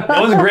 That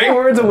was great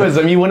words of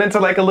wisdom. You went into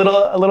like a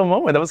little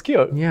moment. That was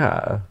cute.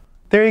 Yeah.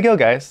 There you go,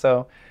 guys.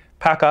 So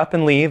pack up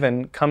and leave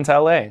and come to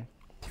LA.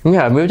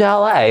 Yeah, move to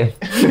LA.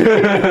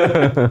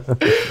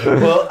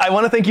 Well, I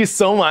want to thank you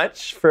so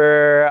much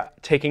for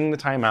taking the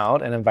time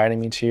out and inviting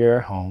me to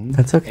your home.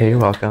 That's okay, you're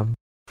welcome.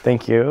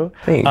 Thank you.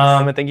 Thanks.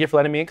 And thank you for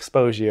letting me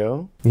expose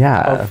you.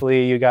 Yeah.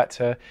 Hopefully you got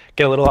to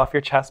get a little off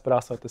your chest, but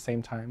also at the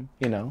same time,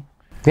 you know,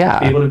 be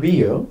Yeah. able to be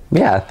you.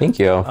 Yeah, thank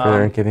you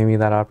for giving me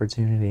that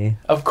opportunity.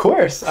 Of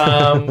course.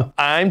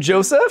 I'm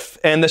Joseph,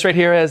 and this right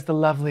here is the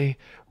lovely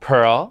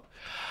Pearl.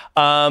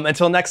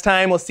 Until next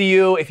time, we'll see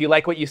you. If you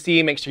like what you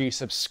see, make sure you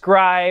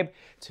subscribe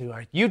to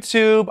our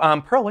YouTube.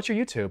 Pearl, what's your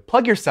YouTube?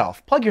 Plug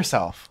yourself. Plug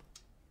yourself.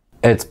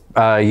 It's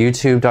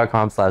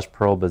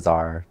youtube.com/Pearl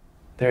Bazaar.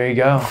 There you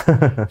go.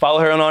 Follow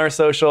her on all her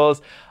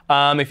socials.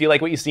 If you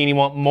like what you see and you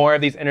want more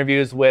of these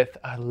interviews with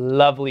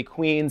lovely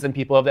queens and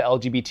people of the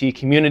LGBT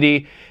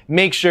community,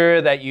 make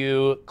sure that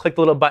you click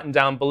the little button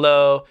down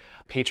below.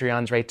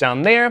 Patreon's right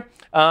down there.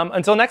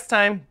 Until next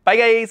time, bye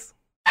guys.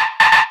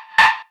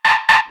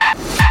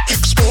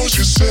 Expose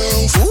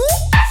yourself.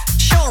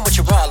 Show 'em what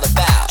you're all